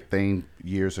whole big thing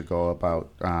years ago about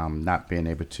not being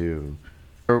able to.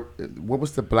 What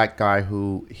was the black guy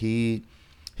who he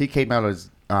came out as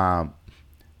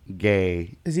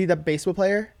gay? Is he the baseball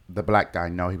player? The black guy,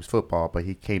 no, he was football, but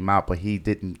he came out, but he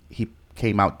didn't. He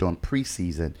came out during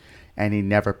preseason, and he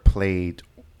never played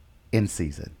in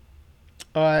season.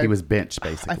 He was benched,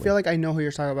 basically. I feel like I know who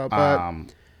you're talking about,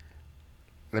 but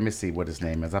let me see what his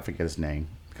name is. I forget his name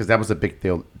because that was a big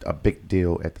deal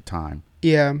at the time.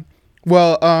 yeah.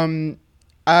 Well,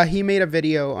 he made a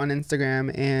video on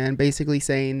Instagram and basically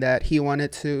saying that he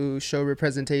wanted to show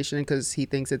representation because he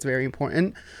thinks it's very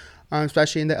important,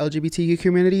 especially in the LGBTQ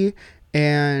community,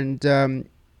 and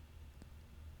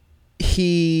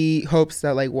he hopes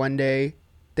that like one day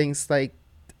things like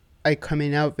a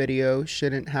coming out video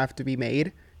shouldn't have to be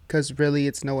made because really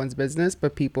it's no one's business,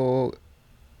 but people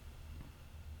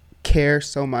care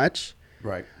so much,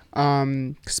 Right.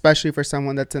 especially for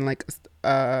someone that's in like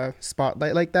a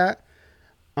spotlight like that.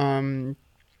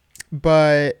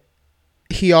 But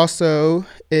he also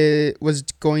was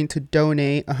going to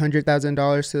donate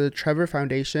 $100,000 to the Trevor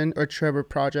Foundation or Trevor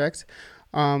Project,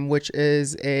 which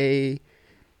is a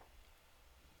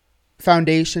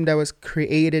foundation that was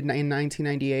created in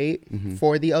 1998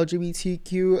 for the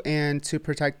LGBTQ and to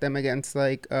protect them against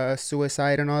like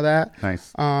suicide and all that.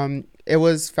 Nice. It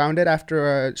was founded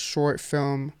after a short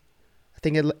film. I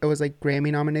think it was like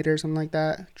Grammy nominated or something like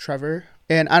that. Trevor.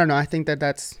 And I don't know. I think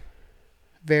that's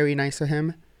very nice of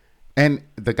him. And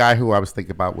the guy who I was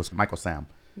thinking about was Michael Sam,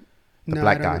 the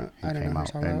black guy. Know. He I don't came know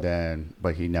out, and then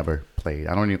but he never played.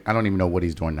 I don't even know what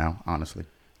he's doing now, honestly.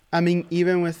 I mean,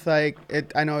 even with like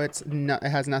it, I know it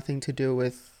has nothing to do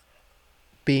with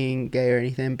being gay or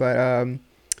anything, but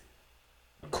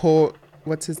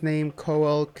what's his name?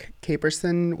 Coel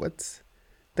Caperson. What's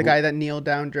the guy that kneeled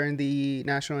down during the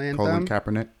national anthem?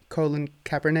 Colin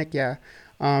Kaepernick. Yeah.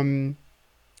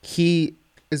 He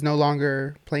is no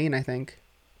longer playing, I think.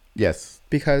 Yes.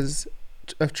 Because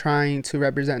of trying to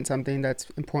represent something that's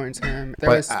important to him.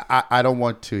 I don't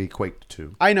want to equate the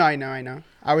two. I know.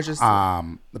 I was just.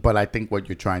 But I think what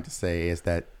you're trying to say is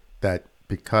that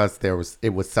because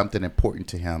it was something important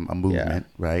to him, a movement,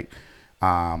 right?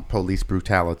 Police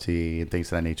brutality and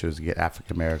things of that nature to get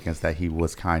African Americans, that he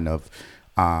was kind of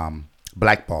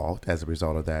blackballed as a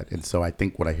result of that. And so I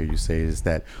think what I hear you say is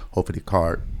that hopefully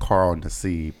Carl and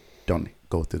Nassib don't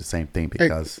go through the same thing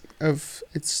because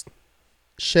it's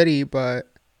shitty, but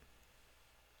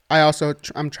I also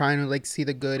I'm trying to like see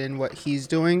the good in what he's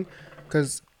doing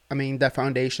because I mean that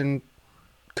foundation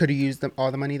could have used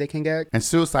all the money they can get. And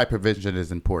suicide prevention is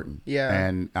important. Yeah.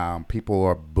 And people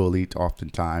are bullied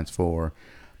oftentimes for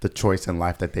the choice in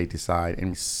life that they decide,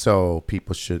 and so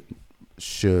people should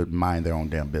mind their own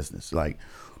damn business. Like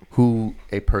who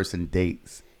a person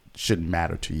dates shouldn't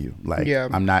matter to you. Like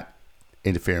I'm not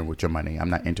interfering with your money.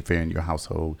 I'm not interfering in your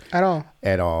household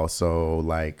at all. So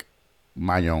like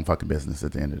mind your own fucking business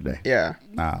at the end of the day. Yeah.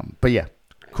 But yeah,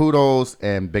 kudos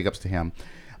and big ups to him.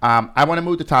 I want to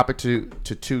move the topic to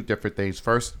two different things.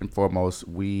 First and foremost,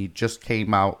 we just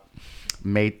came out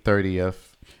May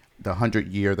 30th, the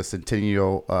 100-year, the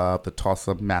centennial of the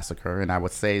Tulsa Massacre. And I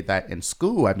would say that in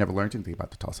school, I've never learned anything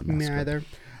about the Tulsa Massacre. Me either.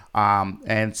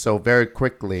 And so very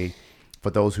quickly,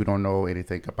 for those who don't know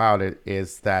anything about it,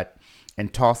 is that in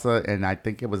Tulsa, and I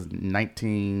think it was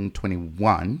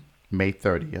 1921, May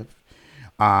 30th,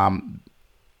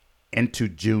 into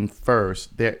June 1st,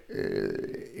 there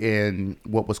in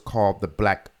what was called the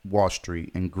Black Wall Street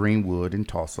in Greenwood in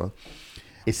Tulsa,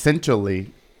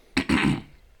 essentially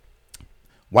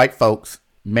white folks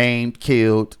maimed,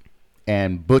 killed,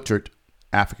 and butchered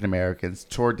African Americans,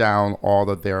 tore down all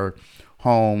of their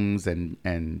homes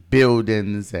and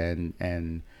buildings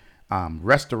and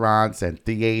restaurants and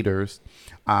theaters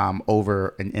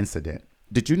over an incident.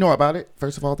 Did you know about it?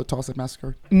 First of all, the Tulsa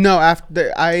Massacre? No,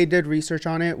 after I did research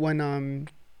on it when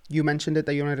you mentioned it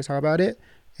that you wanted to talk about it,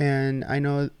 and I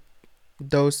know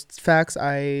those facts.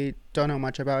 I don't know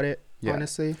much about it,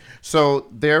 honestly. So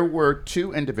there were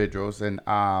two individuals, and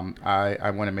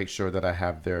I want to make sure that I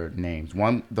have their names.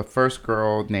 The first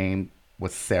girl name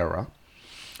was Sarah,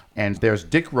 and there's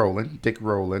Dick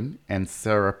Rowland, and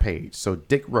Sarah Page. So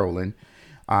Dick Rowland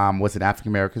was an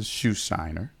African American shoe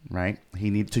shiner, right? He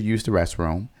needed to use the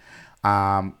restroom.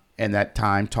 And that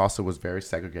time, Tulsa was very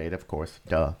segregated, of course.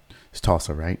 Duh. It's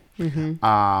Tulsa, right?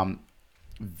 Mm-hmm.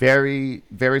 Very,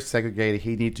 very segregated.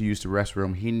 He needed to use the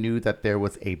restroom. He knew that there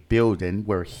was a building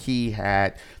where he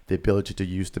had the ability to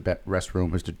use the restroom.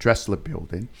 It was the Dressler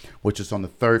Building, which is on the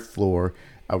third floor,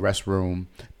 a restroom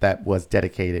that was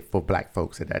dedicated for black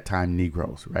folks at that time,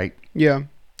 Negroes, right? Yeah.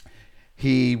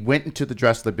 He went into the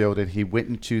Dressler Building. He went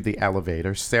into the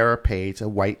elevator. Sarah Page, a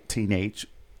white teenage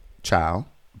child,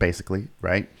 basically,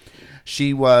 right?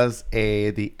 She was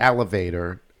the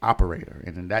elevator operator.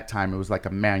 And in that time, it was like a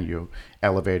manual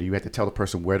elevator. You had to tell the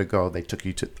person where to go. They took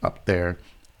you to up there,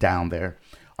 down there.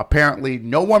 Apparently,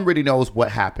 no one really knows what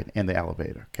happened in the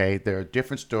elevator. Okay, there are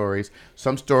different stories.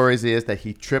 Some stories is that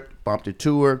he tripped, bumped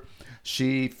into her.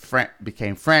 She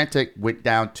became frantic, went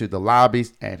down to the lobby,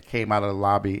 and came out of the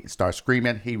lobby, started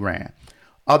screaming. He ran.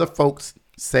 Other folks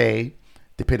say,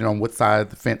 depending on what side of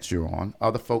the fence you're on,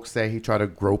 other folks say he tried to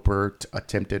grope her,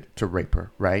 attempted to rape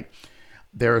her, right?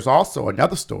 There is also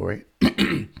another story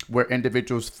where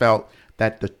individuals felt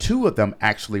that the two of them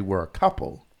actually were a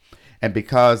couple. And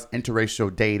because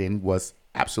interracial dating was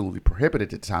absolutely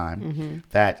prohibited at the time,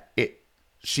 that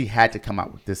she had to come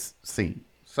out with this scene.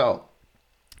 So,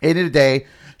 end of the day,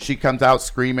 she comes out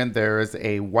screaming. There is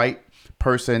a white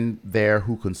person there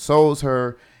who consoles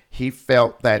her. He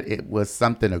felt that it was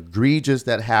something egregious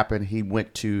that happened. He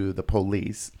went to the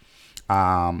police,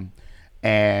 and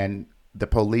the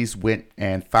police went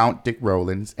and found Dick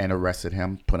Rowlands and arrested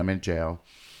him, put him in jail.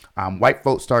 White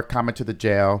folks started coming to the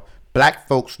jail. Black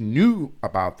folks knew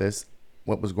about this,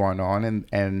 what was going on,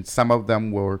 and some of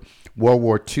them were World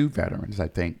War II veterans, I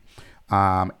think.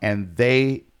 And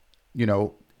they,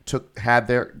 had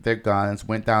their guns,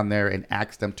 went down there and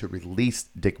asked them to release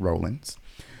Dick Rowlands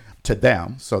to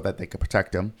them so that they could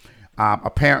protect him.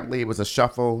 Apparently, it was a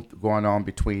shuffle going on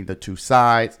between the two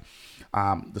sides.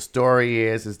 The story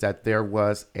is that there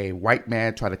was a white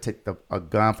man trying to take a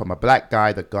gun from a black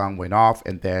guy. The gun went off,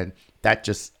 and then that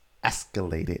just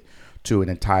escalated to an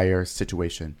entire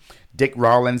situation. Dick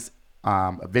Rowlands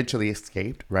eventually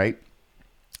escaped, right?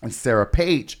 And Sarah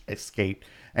Page escaped,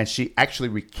 and she actually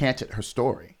recanted her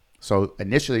story. So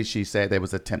initially she said there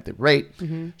was attempted rape.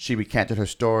 She recanted her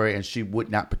story, and she would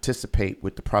not participate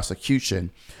with the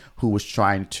prosecution who was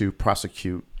trying to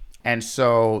prosecute. And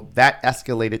so that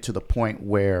escalated to the point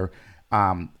where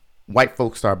white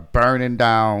folks start burning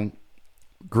down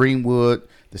Greenwood.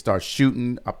 They start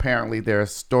shooting. Apparently there are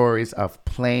stories of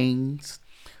planes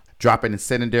dropping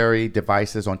incendiary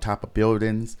devices on top of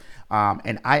buildings.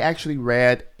 And I actually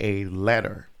read a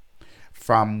letter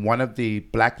from one of the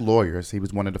black lawyers. He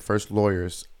was one of the first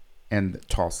lawyers in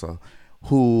Tulsa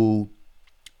who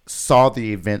saw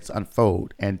the events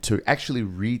unfold. And to actually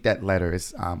read that letter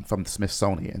is from the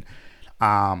Smithsonian.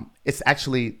 It's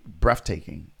actually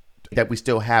breathtaking that we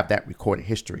still have that recorded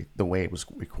history the way it was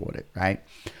recorded, right?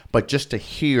 But just to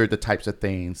hear the types of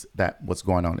things that was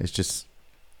going on, it's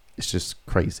just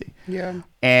crazy. Yeah.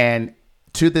 And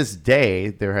to this day,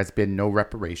 there has been no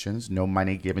reparations, no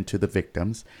money given to the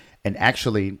victims. And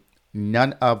actually,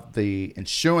 none of the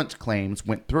insurance claims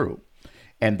went through.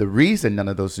 And the reason none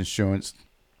of those insurance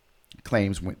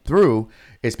claims went through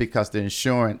is because the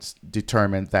insurance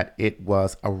determined that it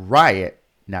was a riot,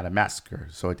 not a massacre.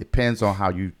 So it depends on how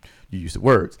you use the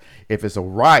words. If it's a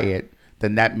riot,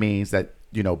 then that means that,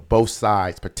 both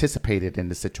sides participated in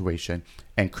the situation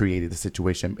and created the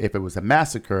situation. If it was a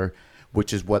massacre,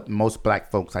 which is what most black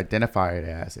folks identify it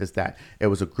as, is that it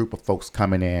was a group of folks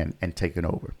coming in and taking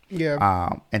over. Yeah.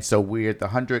 And so we're at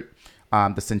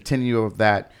the centennial of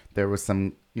that. There was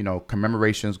some,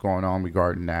 commemorations going on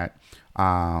regarding that.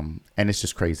 And it's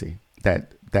just crazy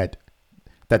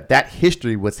that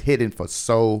history was hidden for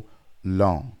so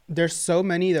long. There's so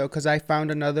many though, because I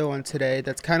found another one today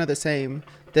that's kind of the same.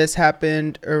 This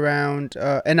happened around,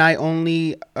 and I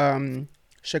only,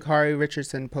 Sha'Carri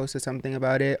Richardson posted something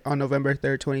about it on November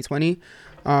 3rd, 2020,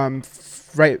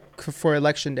 right for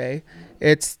Election Day.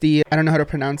 It's I don't know how to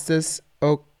pronounce this,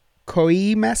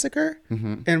 Ocoee Massacre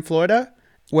in Florida,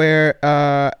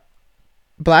 where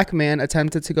black man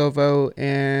attempted to go vote,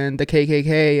 and the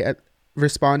KKK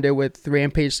responded with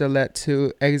rampage that led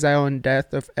to exile and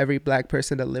death of every black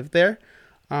person that lived there.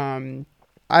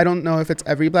 I don't know if it's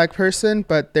every black person,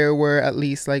 but there were at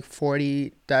least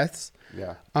 40 deaths.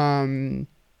 Yeah. And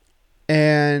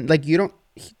you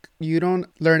don't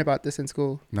learn about this in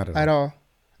school. Not at all.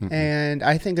 Mm-mm. And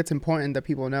I think it's important that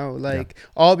people know,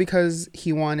 all because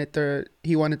he wanted to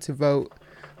vote.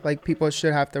 People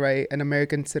should have the right. An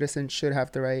American citizen should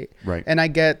have the right. Right. And I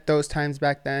get those times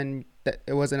back then that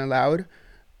it wasn't allowed,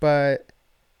 but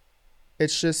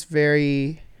it's just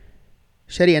very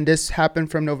shitty. And this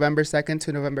happened from November 2nd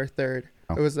to November 3rd.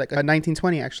 Oh. It was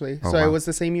 1920 actually. Oh, so wow. It was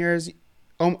the same year as,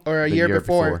 or a year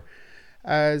before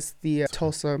as the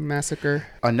Tulsa Massacre.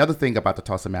 Another thing about the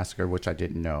Tulsa Massacre, which I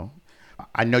didn't know,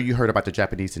 I know you heard about the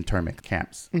Japanese internment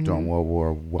camps during World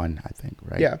War I, I think,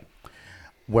 right? Yeah.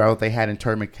 Well, they had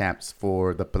internment camps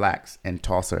for the blacks in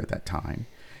Tulsa at that time.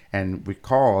 And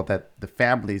recall that the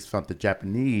families from the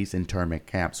Japanese internment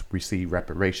camps received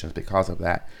reparations because of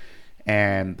that.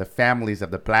 And the families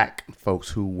of the black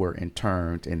folks who were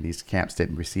interned in these camps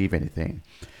didn't receive anything.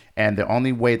 And the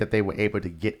only way that they were able to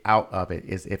get out of it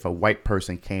is if a white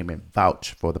person came and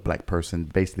vouched for the black person,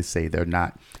 basically say they're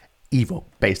not evil,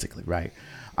 basically, right?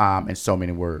 In so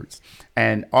many words.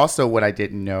 And also what I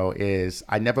didn't know is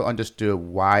I never understood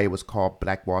why it was called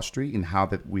Black Wall Street and how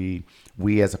that we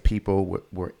as a people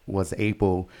was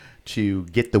able to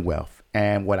get the wealth.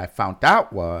 And what I found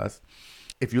out was,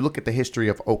 if you look at the history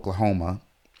of Oklahoma,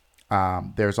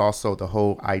 there's also the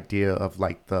whole idea of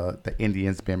like the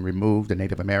Indians being removed, the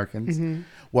Native Americans. Mm-hmm.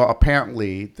 Well,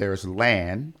 apparently there's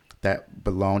land that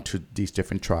belonged to these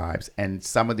different tribes, and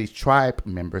some of these tribe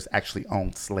members actually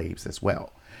owned slaves as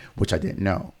well, which I didn't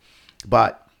know.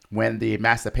 But when the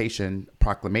Emancipation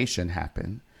Proclamation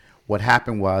happened, what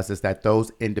happened is that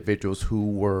those individuals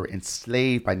who were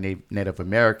enslaved by Native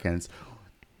Americans,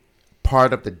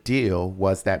 part of the deal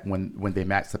was that when the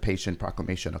Emancipation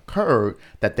Proclamation occurred,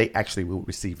 that they actually will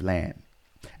receive land.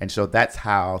 And so that's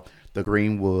how the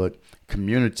Greenwood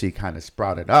community kind of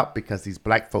sprouted up, because these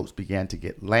black folks began to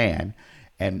get land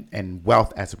and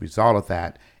wealth as a result of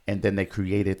that. And then they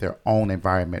created their own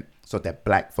environment so that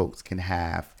black folks can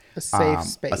have a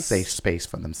safe space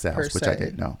for themselves, which I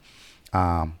didn't know.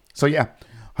 So yeah,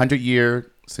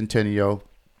 100-year centennial.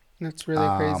 That's really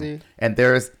crazy. And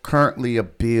there is currently a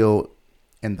bill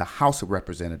in the House of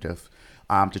Representatives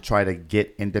to try to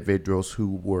get individuals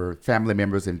who were family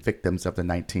members and victims of the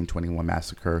 1921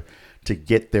 massacre to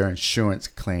get their insurance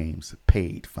claims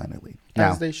paid finally.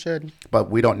 As they should.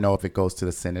 But we don't know if it goes to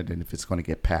the Senate and if it's going to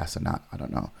get passed or not. I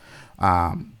don't know.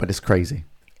 But it's crazy.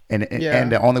 And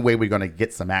the only way we're going to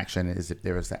get some action is if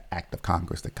there is an act of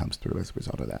Congress that comes through as a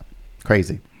result of that.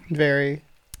 Crazy. Very.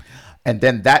 And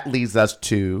then that leads us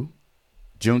to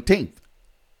Juneteenth.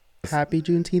 Happy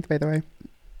Juneteenth, by the way.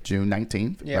 June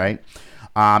 19th, right?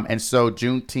 And so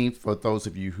Juneteenth, for those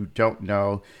of you who don't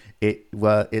know, it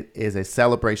is a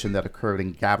celebration that occurred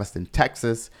in Galveston,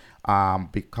 Texas,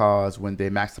 because when the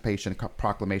Emancipation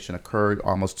Proclamation occurred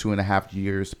almost 2.5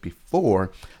 years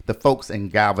before, the folks in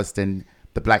Galveston,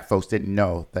 the black folks, didn't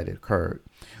know that it occurred.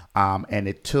 And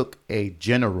it took a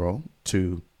general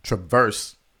to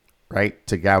traverse, right,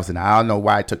 to Galveston. I don't know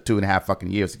why it took 2.5 fucking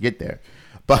years to get there.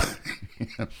 But,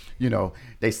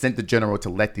 they sent the general to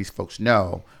let these folks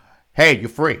know, hey, you're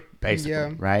free,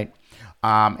 basically, right?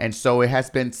 And so it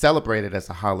has been celebrated as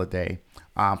a holiday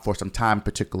for some time,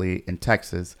 particularly in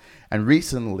Texas. And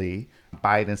recently,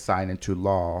 Biden signed into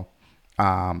law,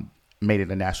 made it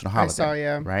a national holiday. I saw,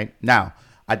 yeah. Right? Now,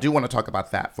 I do want to talk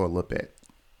about that for a little bit,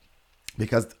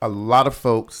 because a lot of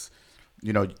folks,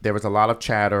 there was a lot of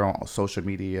chatter on social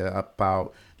media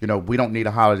about, we don't need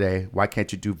a holiday. Why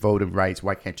can't you do voting rights?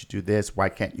 Why can't you do this? Why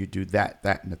can't you do that,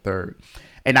 and the third?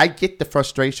 And I get the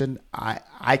frustration.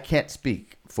 I can't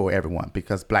speak for everyone,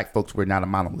 because black folks, we're not a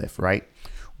monolith, right?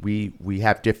 We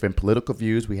have different political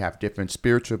views. We have different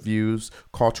spiritual views,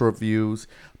 cultural views.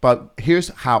 But here's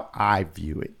how I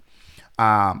view it.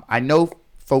 I know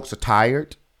folks are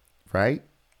tired, right?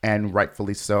 And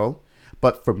rightfully so.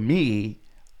 But for me,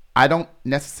 I don't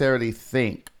necessarily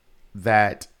think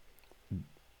that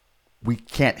we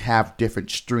can't have different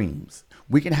streams.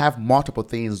 We can have multiple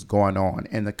things going on,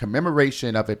 and the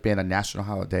commemoration of it being a national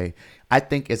holiday, I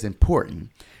think, is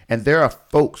important. And there are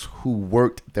folks who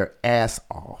worked their ass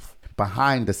off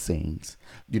behind the scenes,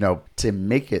 to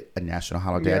make it a national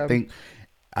holiday. Yeah.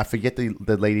 I forget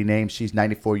the lady name. She's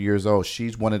 94 years old.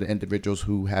 She's one of the individuals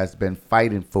who has been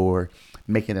fighting for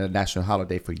making it a national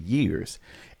holiday for years.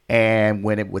 And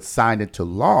when it was signed into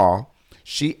law,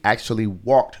 she actually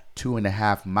walked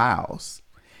 2.5 miles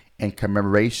in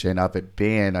commemoration of it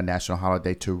being a national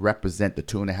holiday, to represent the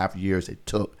 2.5 years it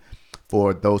took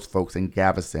for those folks in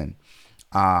Galveston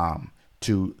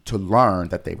to learn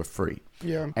that they were free.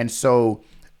 Yeah. And so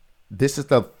this is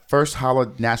the first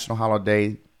national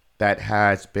holiday that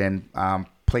has been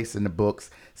placed in the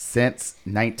books since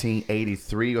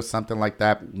 1983 or something like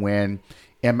that, when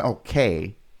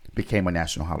MLK became a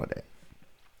national holiday.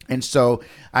 And so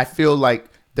I feel like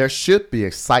there should be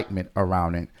excitement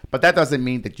around it, but that doesn't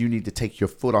mean that you need to take your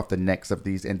foot off the necks of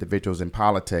these individuals in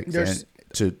politics and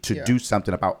to do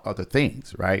something about other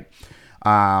things, right?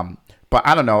 But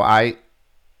I don't know.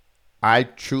 I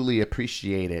truly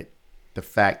appreciated the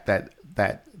fact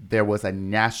that there was a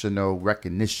national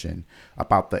recognition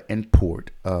about the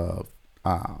import of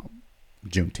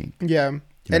Juneteenth. Yeah.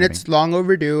 And it's long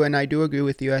overdue, and I do agree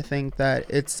with you. I think that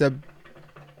it's a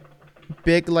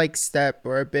big step,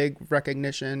 or a big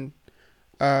recognition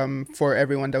for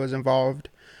everyone that was involved.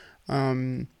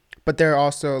 But there are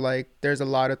also there's a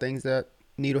lot of things that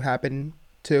need to happen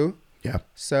too. Yeah.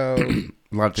 So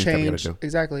a lot of things change, that we gotta do.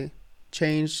 Exactly.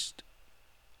 Change,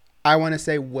 I want to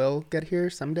say, will get here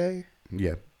someday.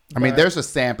 Yeah. I mean, there's a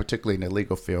saying, particularly in the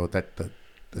legal field, that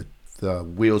the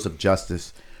wheels of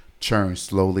justice churn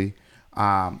slowly.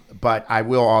 But I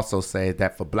will also say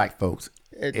that for black folks,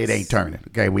 it ain't turning.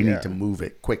 Okay, we need to move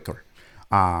it quicker.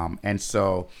 And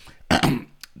so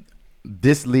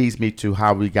this leads me to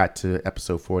how we got to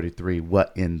episode 43,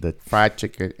 what in the fried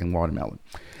chicken and watermelon.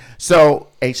 So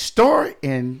a store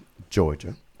in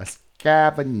Georgia, a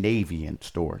Scandinavian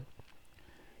store.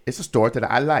 It's a store that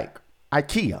I like,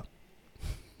 IKEA.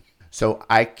 So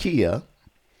IKEA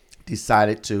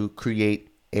decided to create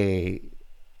a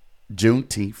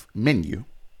Juneteenth menu.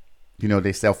 You know,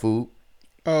 they sell food.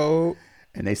 Oh.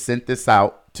 And they sent this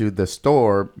out to the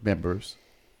store members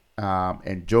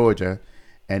in Georgia.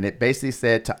 And it basically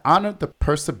said to honor the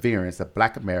perseverance of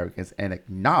Black Americans and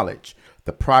acknowledge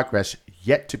the progress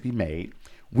yet to be made,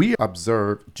 we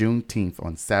observe Juneteenth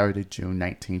on Saturday, June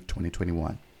 19,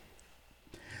 2021.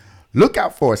 Look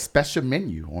out for a special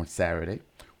menu on Saturday,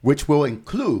 which will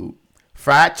include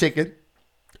fried chicken,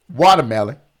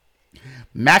 watermelon,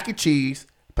 mac and cheese,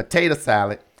 potato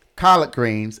salad, collard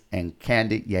greens, and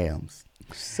candied yams.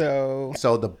 So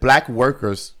the black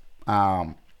workers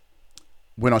went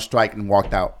on strike and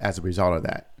walked out as a result of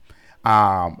that.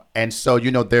 And so,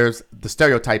 you know, there's the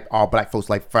stereotype, all black folks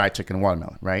like fried chicken and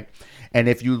watermelon, right? And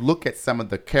if you look at some of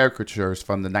the caricatures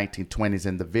from the 1920s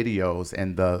and the videos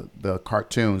and the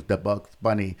cartoons, the Bugs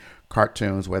Bunny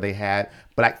cartoons where they had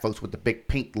black folks with the big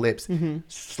pink lips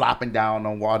slopping down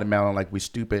on watermelon like we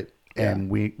stupid and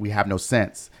we have no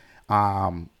sense.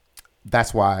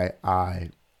 That's why I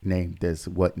named this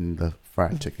what in the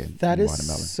fried chicken that and is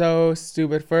watermelon. So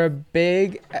stupid for a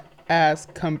big ass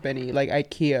company like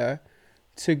IKEA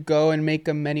to go and make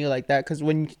a menu like that. Because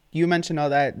when you mention all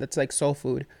that, that's like soul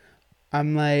food.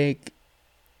 I'm like,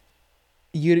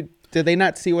 did they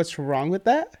not see what's wrong with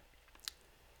that?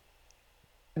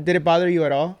 Did it bother you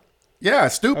at all? Yeah,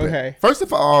 stupid. Okay. First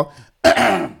of all,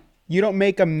 you don't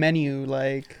make a menu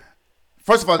like.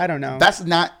 First of all, I don't know. That's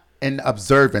not an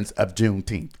observance of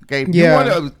Juneteenth. Okay, if yeah.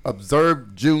 you want to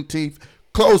observe Juneteenth,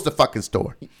 close the fucking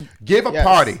store. Give a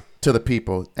party to the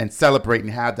people and celebrate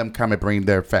and have them come and bring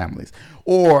their families,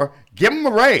 or give them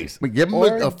a raise. Give them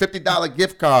a $50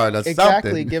 gift card or something.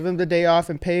 Exactly. Give them the day off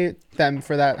and pay them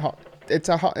for that.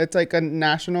 It's like a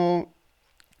national.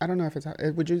 I don't know if it's.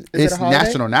 It's a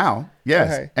national now.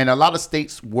 Yes, okay. And a lot of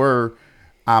states were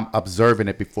observing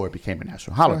it before it became a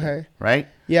national holiday. Okay. Right.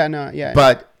 Yeah. No. Yeah.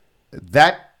 But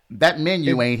that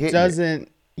menu ain't hitting.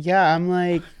 Doesn't. Yeah. I'm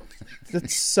like,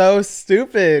 that's so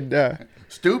stupid.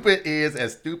 Stupid is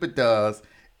as stupid does,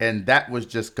 and that was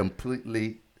just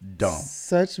completely dumb.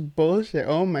 Such bullshit.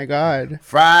 Oh my god.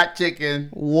 Fried chicken,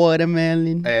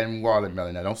 watermelon, and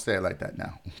watermelon. Now don't say it like that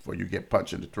now, before you get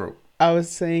punched in the throat. I was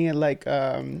saying it like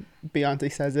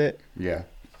Beyonce says it. Yeah.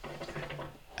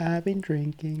 I've been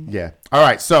drinking. Yeah. All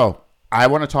right. So I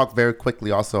want to talk very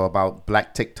quickly also about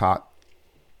Black TikTok.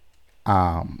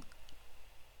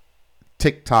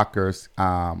 TikTokers.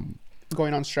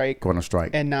 Going on strike.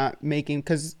 And not making,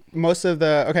 because most of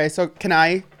the, okay, so can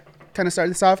I kind of start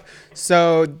this off?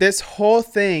 So this whole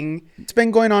thing, it's been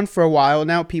going on for a while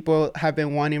now. People have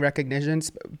been wanting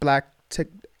recognitions, black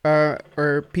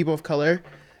or people of color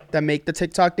that make the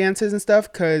TikTok dances and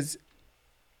stuff, because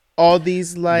all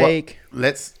these like...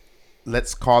 Well,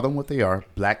 let's call them what they are.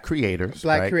 Black creators.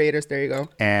 Black creators, there you go.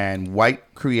 And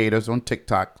white creators on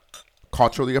TikTok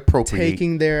culturally appropriate.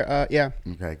 Taking their,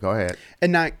 Okay, go ahead.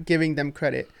 And not giving them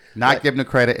credit. Giving them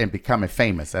credit and becoming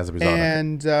famous as a result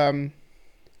of it.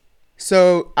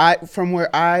 So from where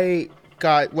I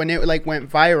got, when it like went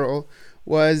viral,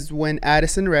 was when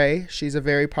Addison Rae, she's a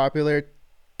very popular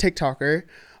TikToker,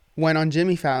 went on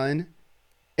Jimmy Fallon,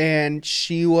 and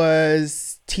she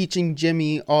was teaching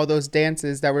Jimmy all those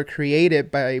dances that were created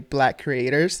by black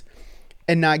creators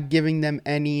and not giving them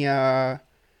any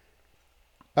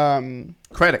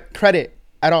credit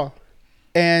at all.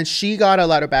 And she got a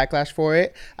lot of backlash for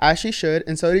it, as she should,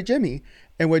 and so did Jimmy.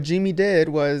 And what Jimmy did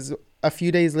was, a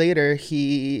few days later,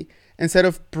 he, instead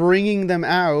of bringing them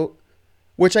out,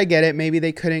 which I get it, maybe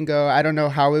they couldn't go, I don't know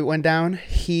how it went down,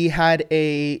 he had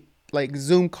a like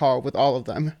Zoom call with all of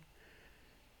them.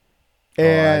 And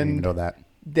I didn't even know that.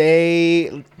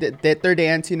 They did their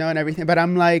dance, you know, and everything. But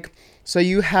I'm like, so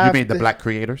you have... You mean the black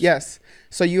creators? Yes.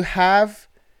 So you have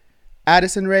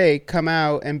Addison Rae come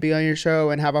out and be on your show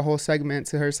and have a whole segment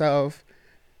to herself,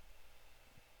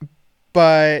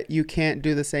 but you can't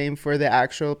do the same for the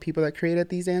actual people that created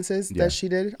these dances that she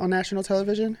did on national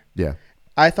television. Yeah.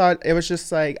 I thought it was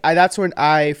just like, that's when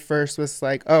I first was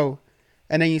like, oh,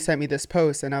 and then you sent me this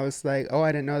post and I was like, oh,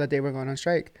 I didn't know that they were going on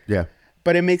strike. Yeah.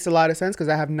 But it makes a lot of sense because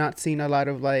I have not seen a lot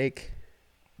of like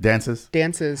dances.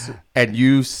 And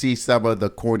you see some of the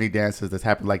corny dances that's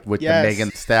happening, like with the Megan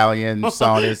Thee Stallion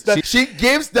song. She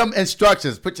gives them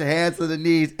instructions. Put your hands on the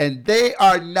knees, and they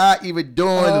are not even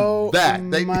doing that.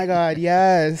 Oh my God,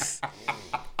 yes.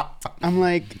 I'm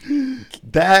like,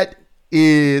 that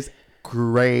is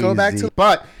crazy. Go back to,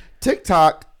 but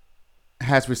TikTok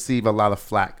has received a lot of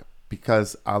flack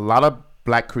because a lot of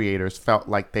black creators felt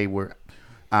like they were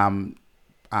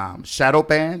shadow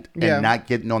banned and not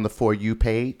getting on the For You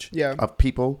page of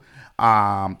people.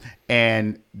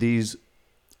 And these,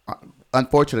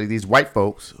 unfortunately, these white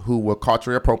folks who were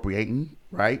culturally appropriating,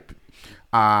 right,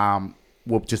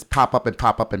 will just pop up and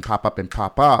pop up and pop up and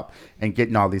pop up and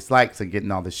getting all these likes and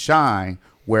getting all this shine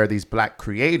where these black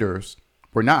creators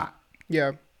were not.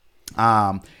 Yeah.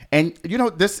 And you know,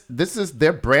 this is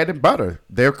their bread and butter.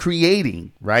 They're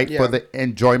creating, right, for the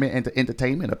enjoyment and the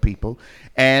entertainment of people,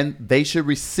 and they should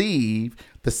receive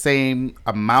the same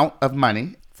amount of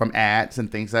money from ads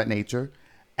and things of that nature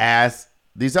as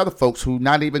these other folks who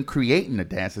not even creating the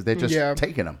dances. They're just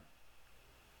taking them.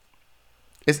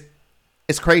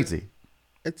 It's crazy.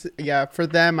 It's for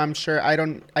them. I'm sure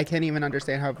I can't even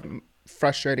understand how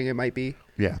frustrating it might be.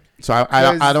 Yeah. So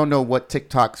I don't know what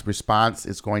TikTok's response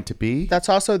is going to be. That's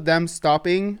also them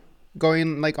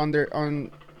going like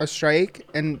on a strike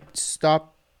and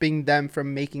stopping them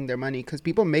from making their money, because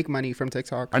people make money from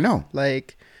TikTok. I know.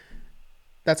 Like,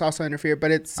 that's also interfered, but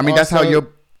it's. I mean, that's how you're.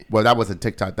 Well, that wasn't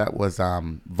TikTok. That was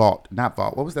Vault, not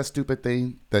Vault. What was that stupid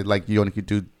thing that like you only could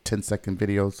do 10-second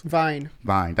videos? Vine.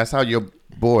 That's how your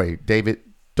boy David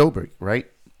Dobrik, right?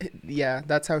 Yeah,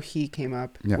 that's how he came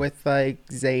up with like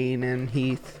Zayn and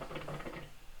Heath.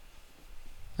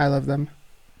 I love them.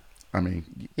 I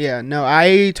mean, yeah, no,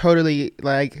 I totally,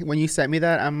 like, when you sent me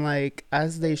that, I'm like,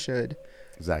 as they should.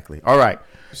 Exactly. All right.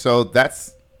 So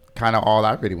that's kind of all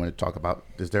I really want to talk about.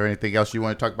 Is there anything else you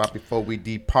want to talk about before we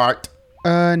depart?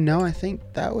 No, I think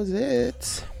that was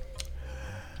it.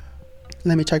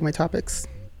 Let me check my topics,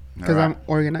 because I'm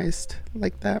organized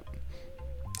like that.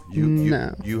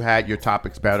 You had your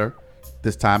topics better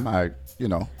this time. You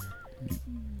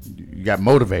got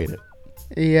motivated.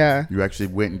 Yeah. You actually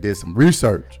went and did some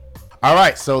research. All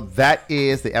right, so that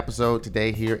is the episode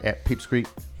today here at Peeps Creek,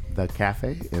 the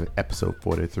cafe, episode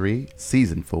 43,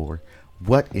 season 4.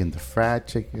 What in the fried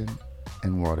chicken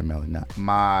and watermelon nut?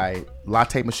 My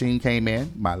latte machine came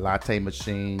in. My latte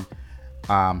machine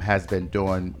has been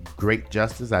doing great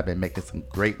justice. I've been making some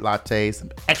great lattes,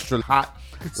 some extra hot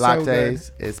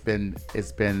lattes. So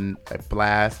it's been a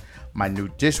blast. My new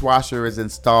dishwasher is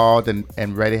installed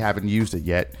and ready. Haven't used it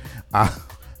yet.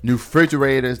 New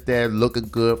refrigerators there, looking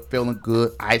good, feeling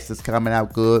good. Ice is coming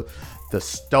out good. The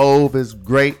stove is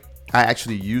great. I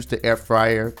actually used the air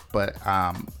fryer, but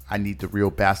I need the real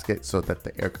basket so that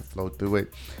the air can flow through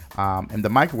it. And the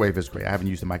microwave is great. I haven't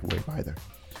used the microwave either.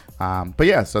 But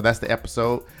yeah, so that's the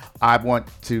episode. I want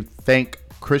to thank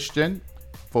Christian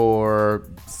for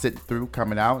sitting through,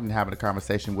 coming out, and having a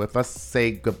conversation with us. Say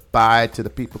goodbye to the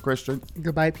people, Christian.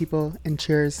 Goodbye, people, and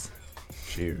cheers.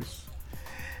 Cheers.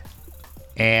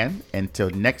 And until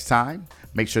next time,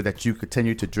 make sure that you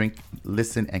continue to drink,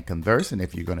 listen, and converse. And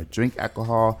if you're going to drink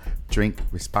alcohol, drink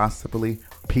responsibly.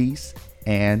 Peace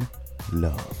and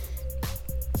love.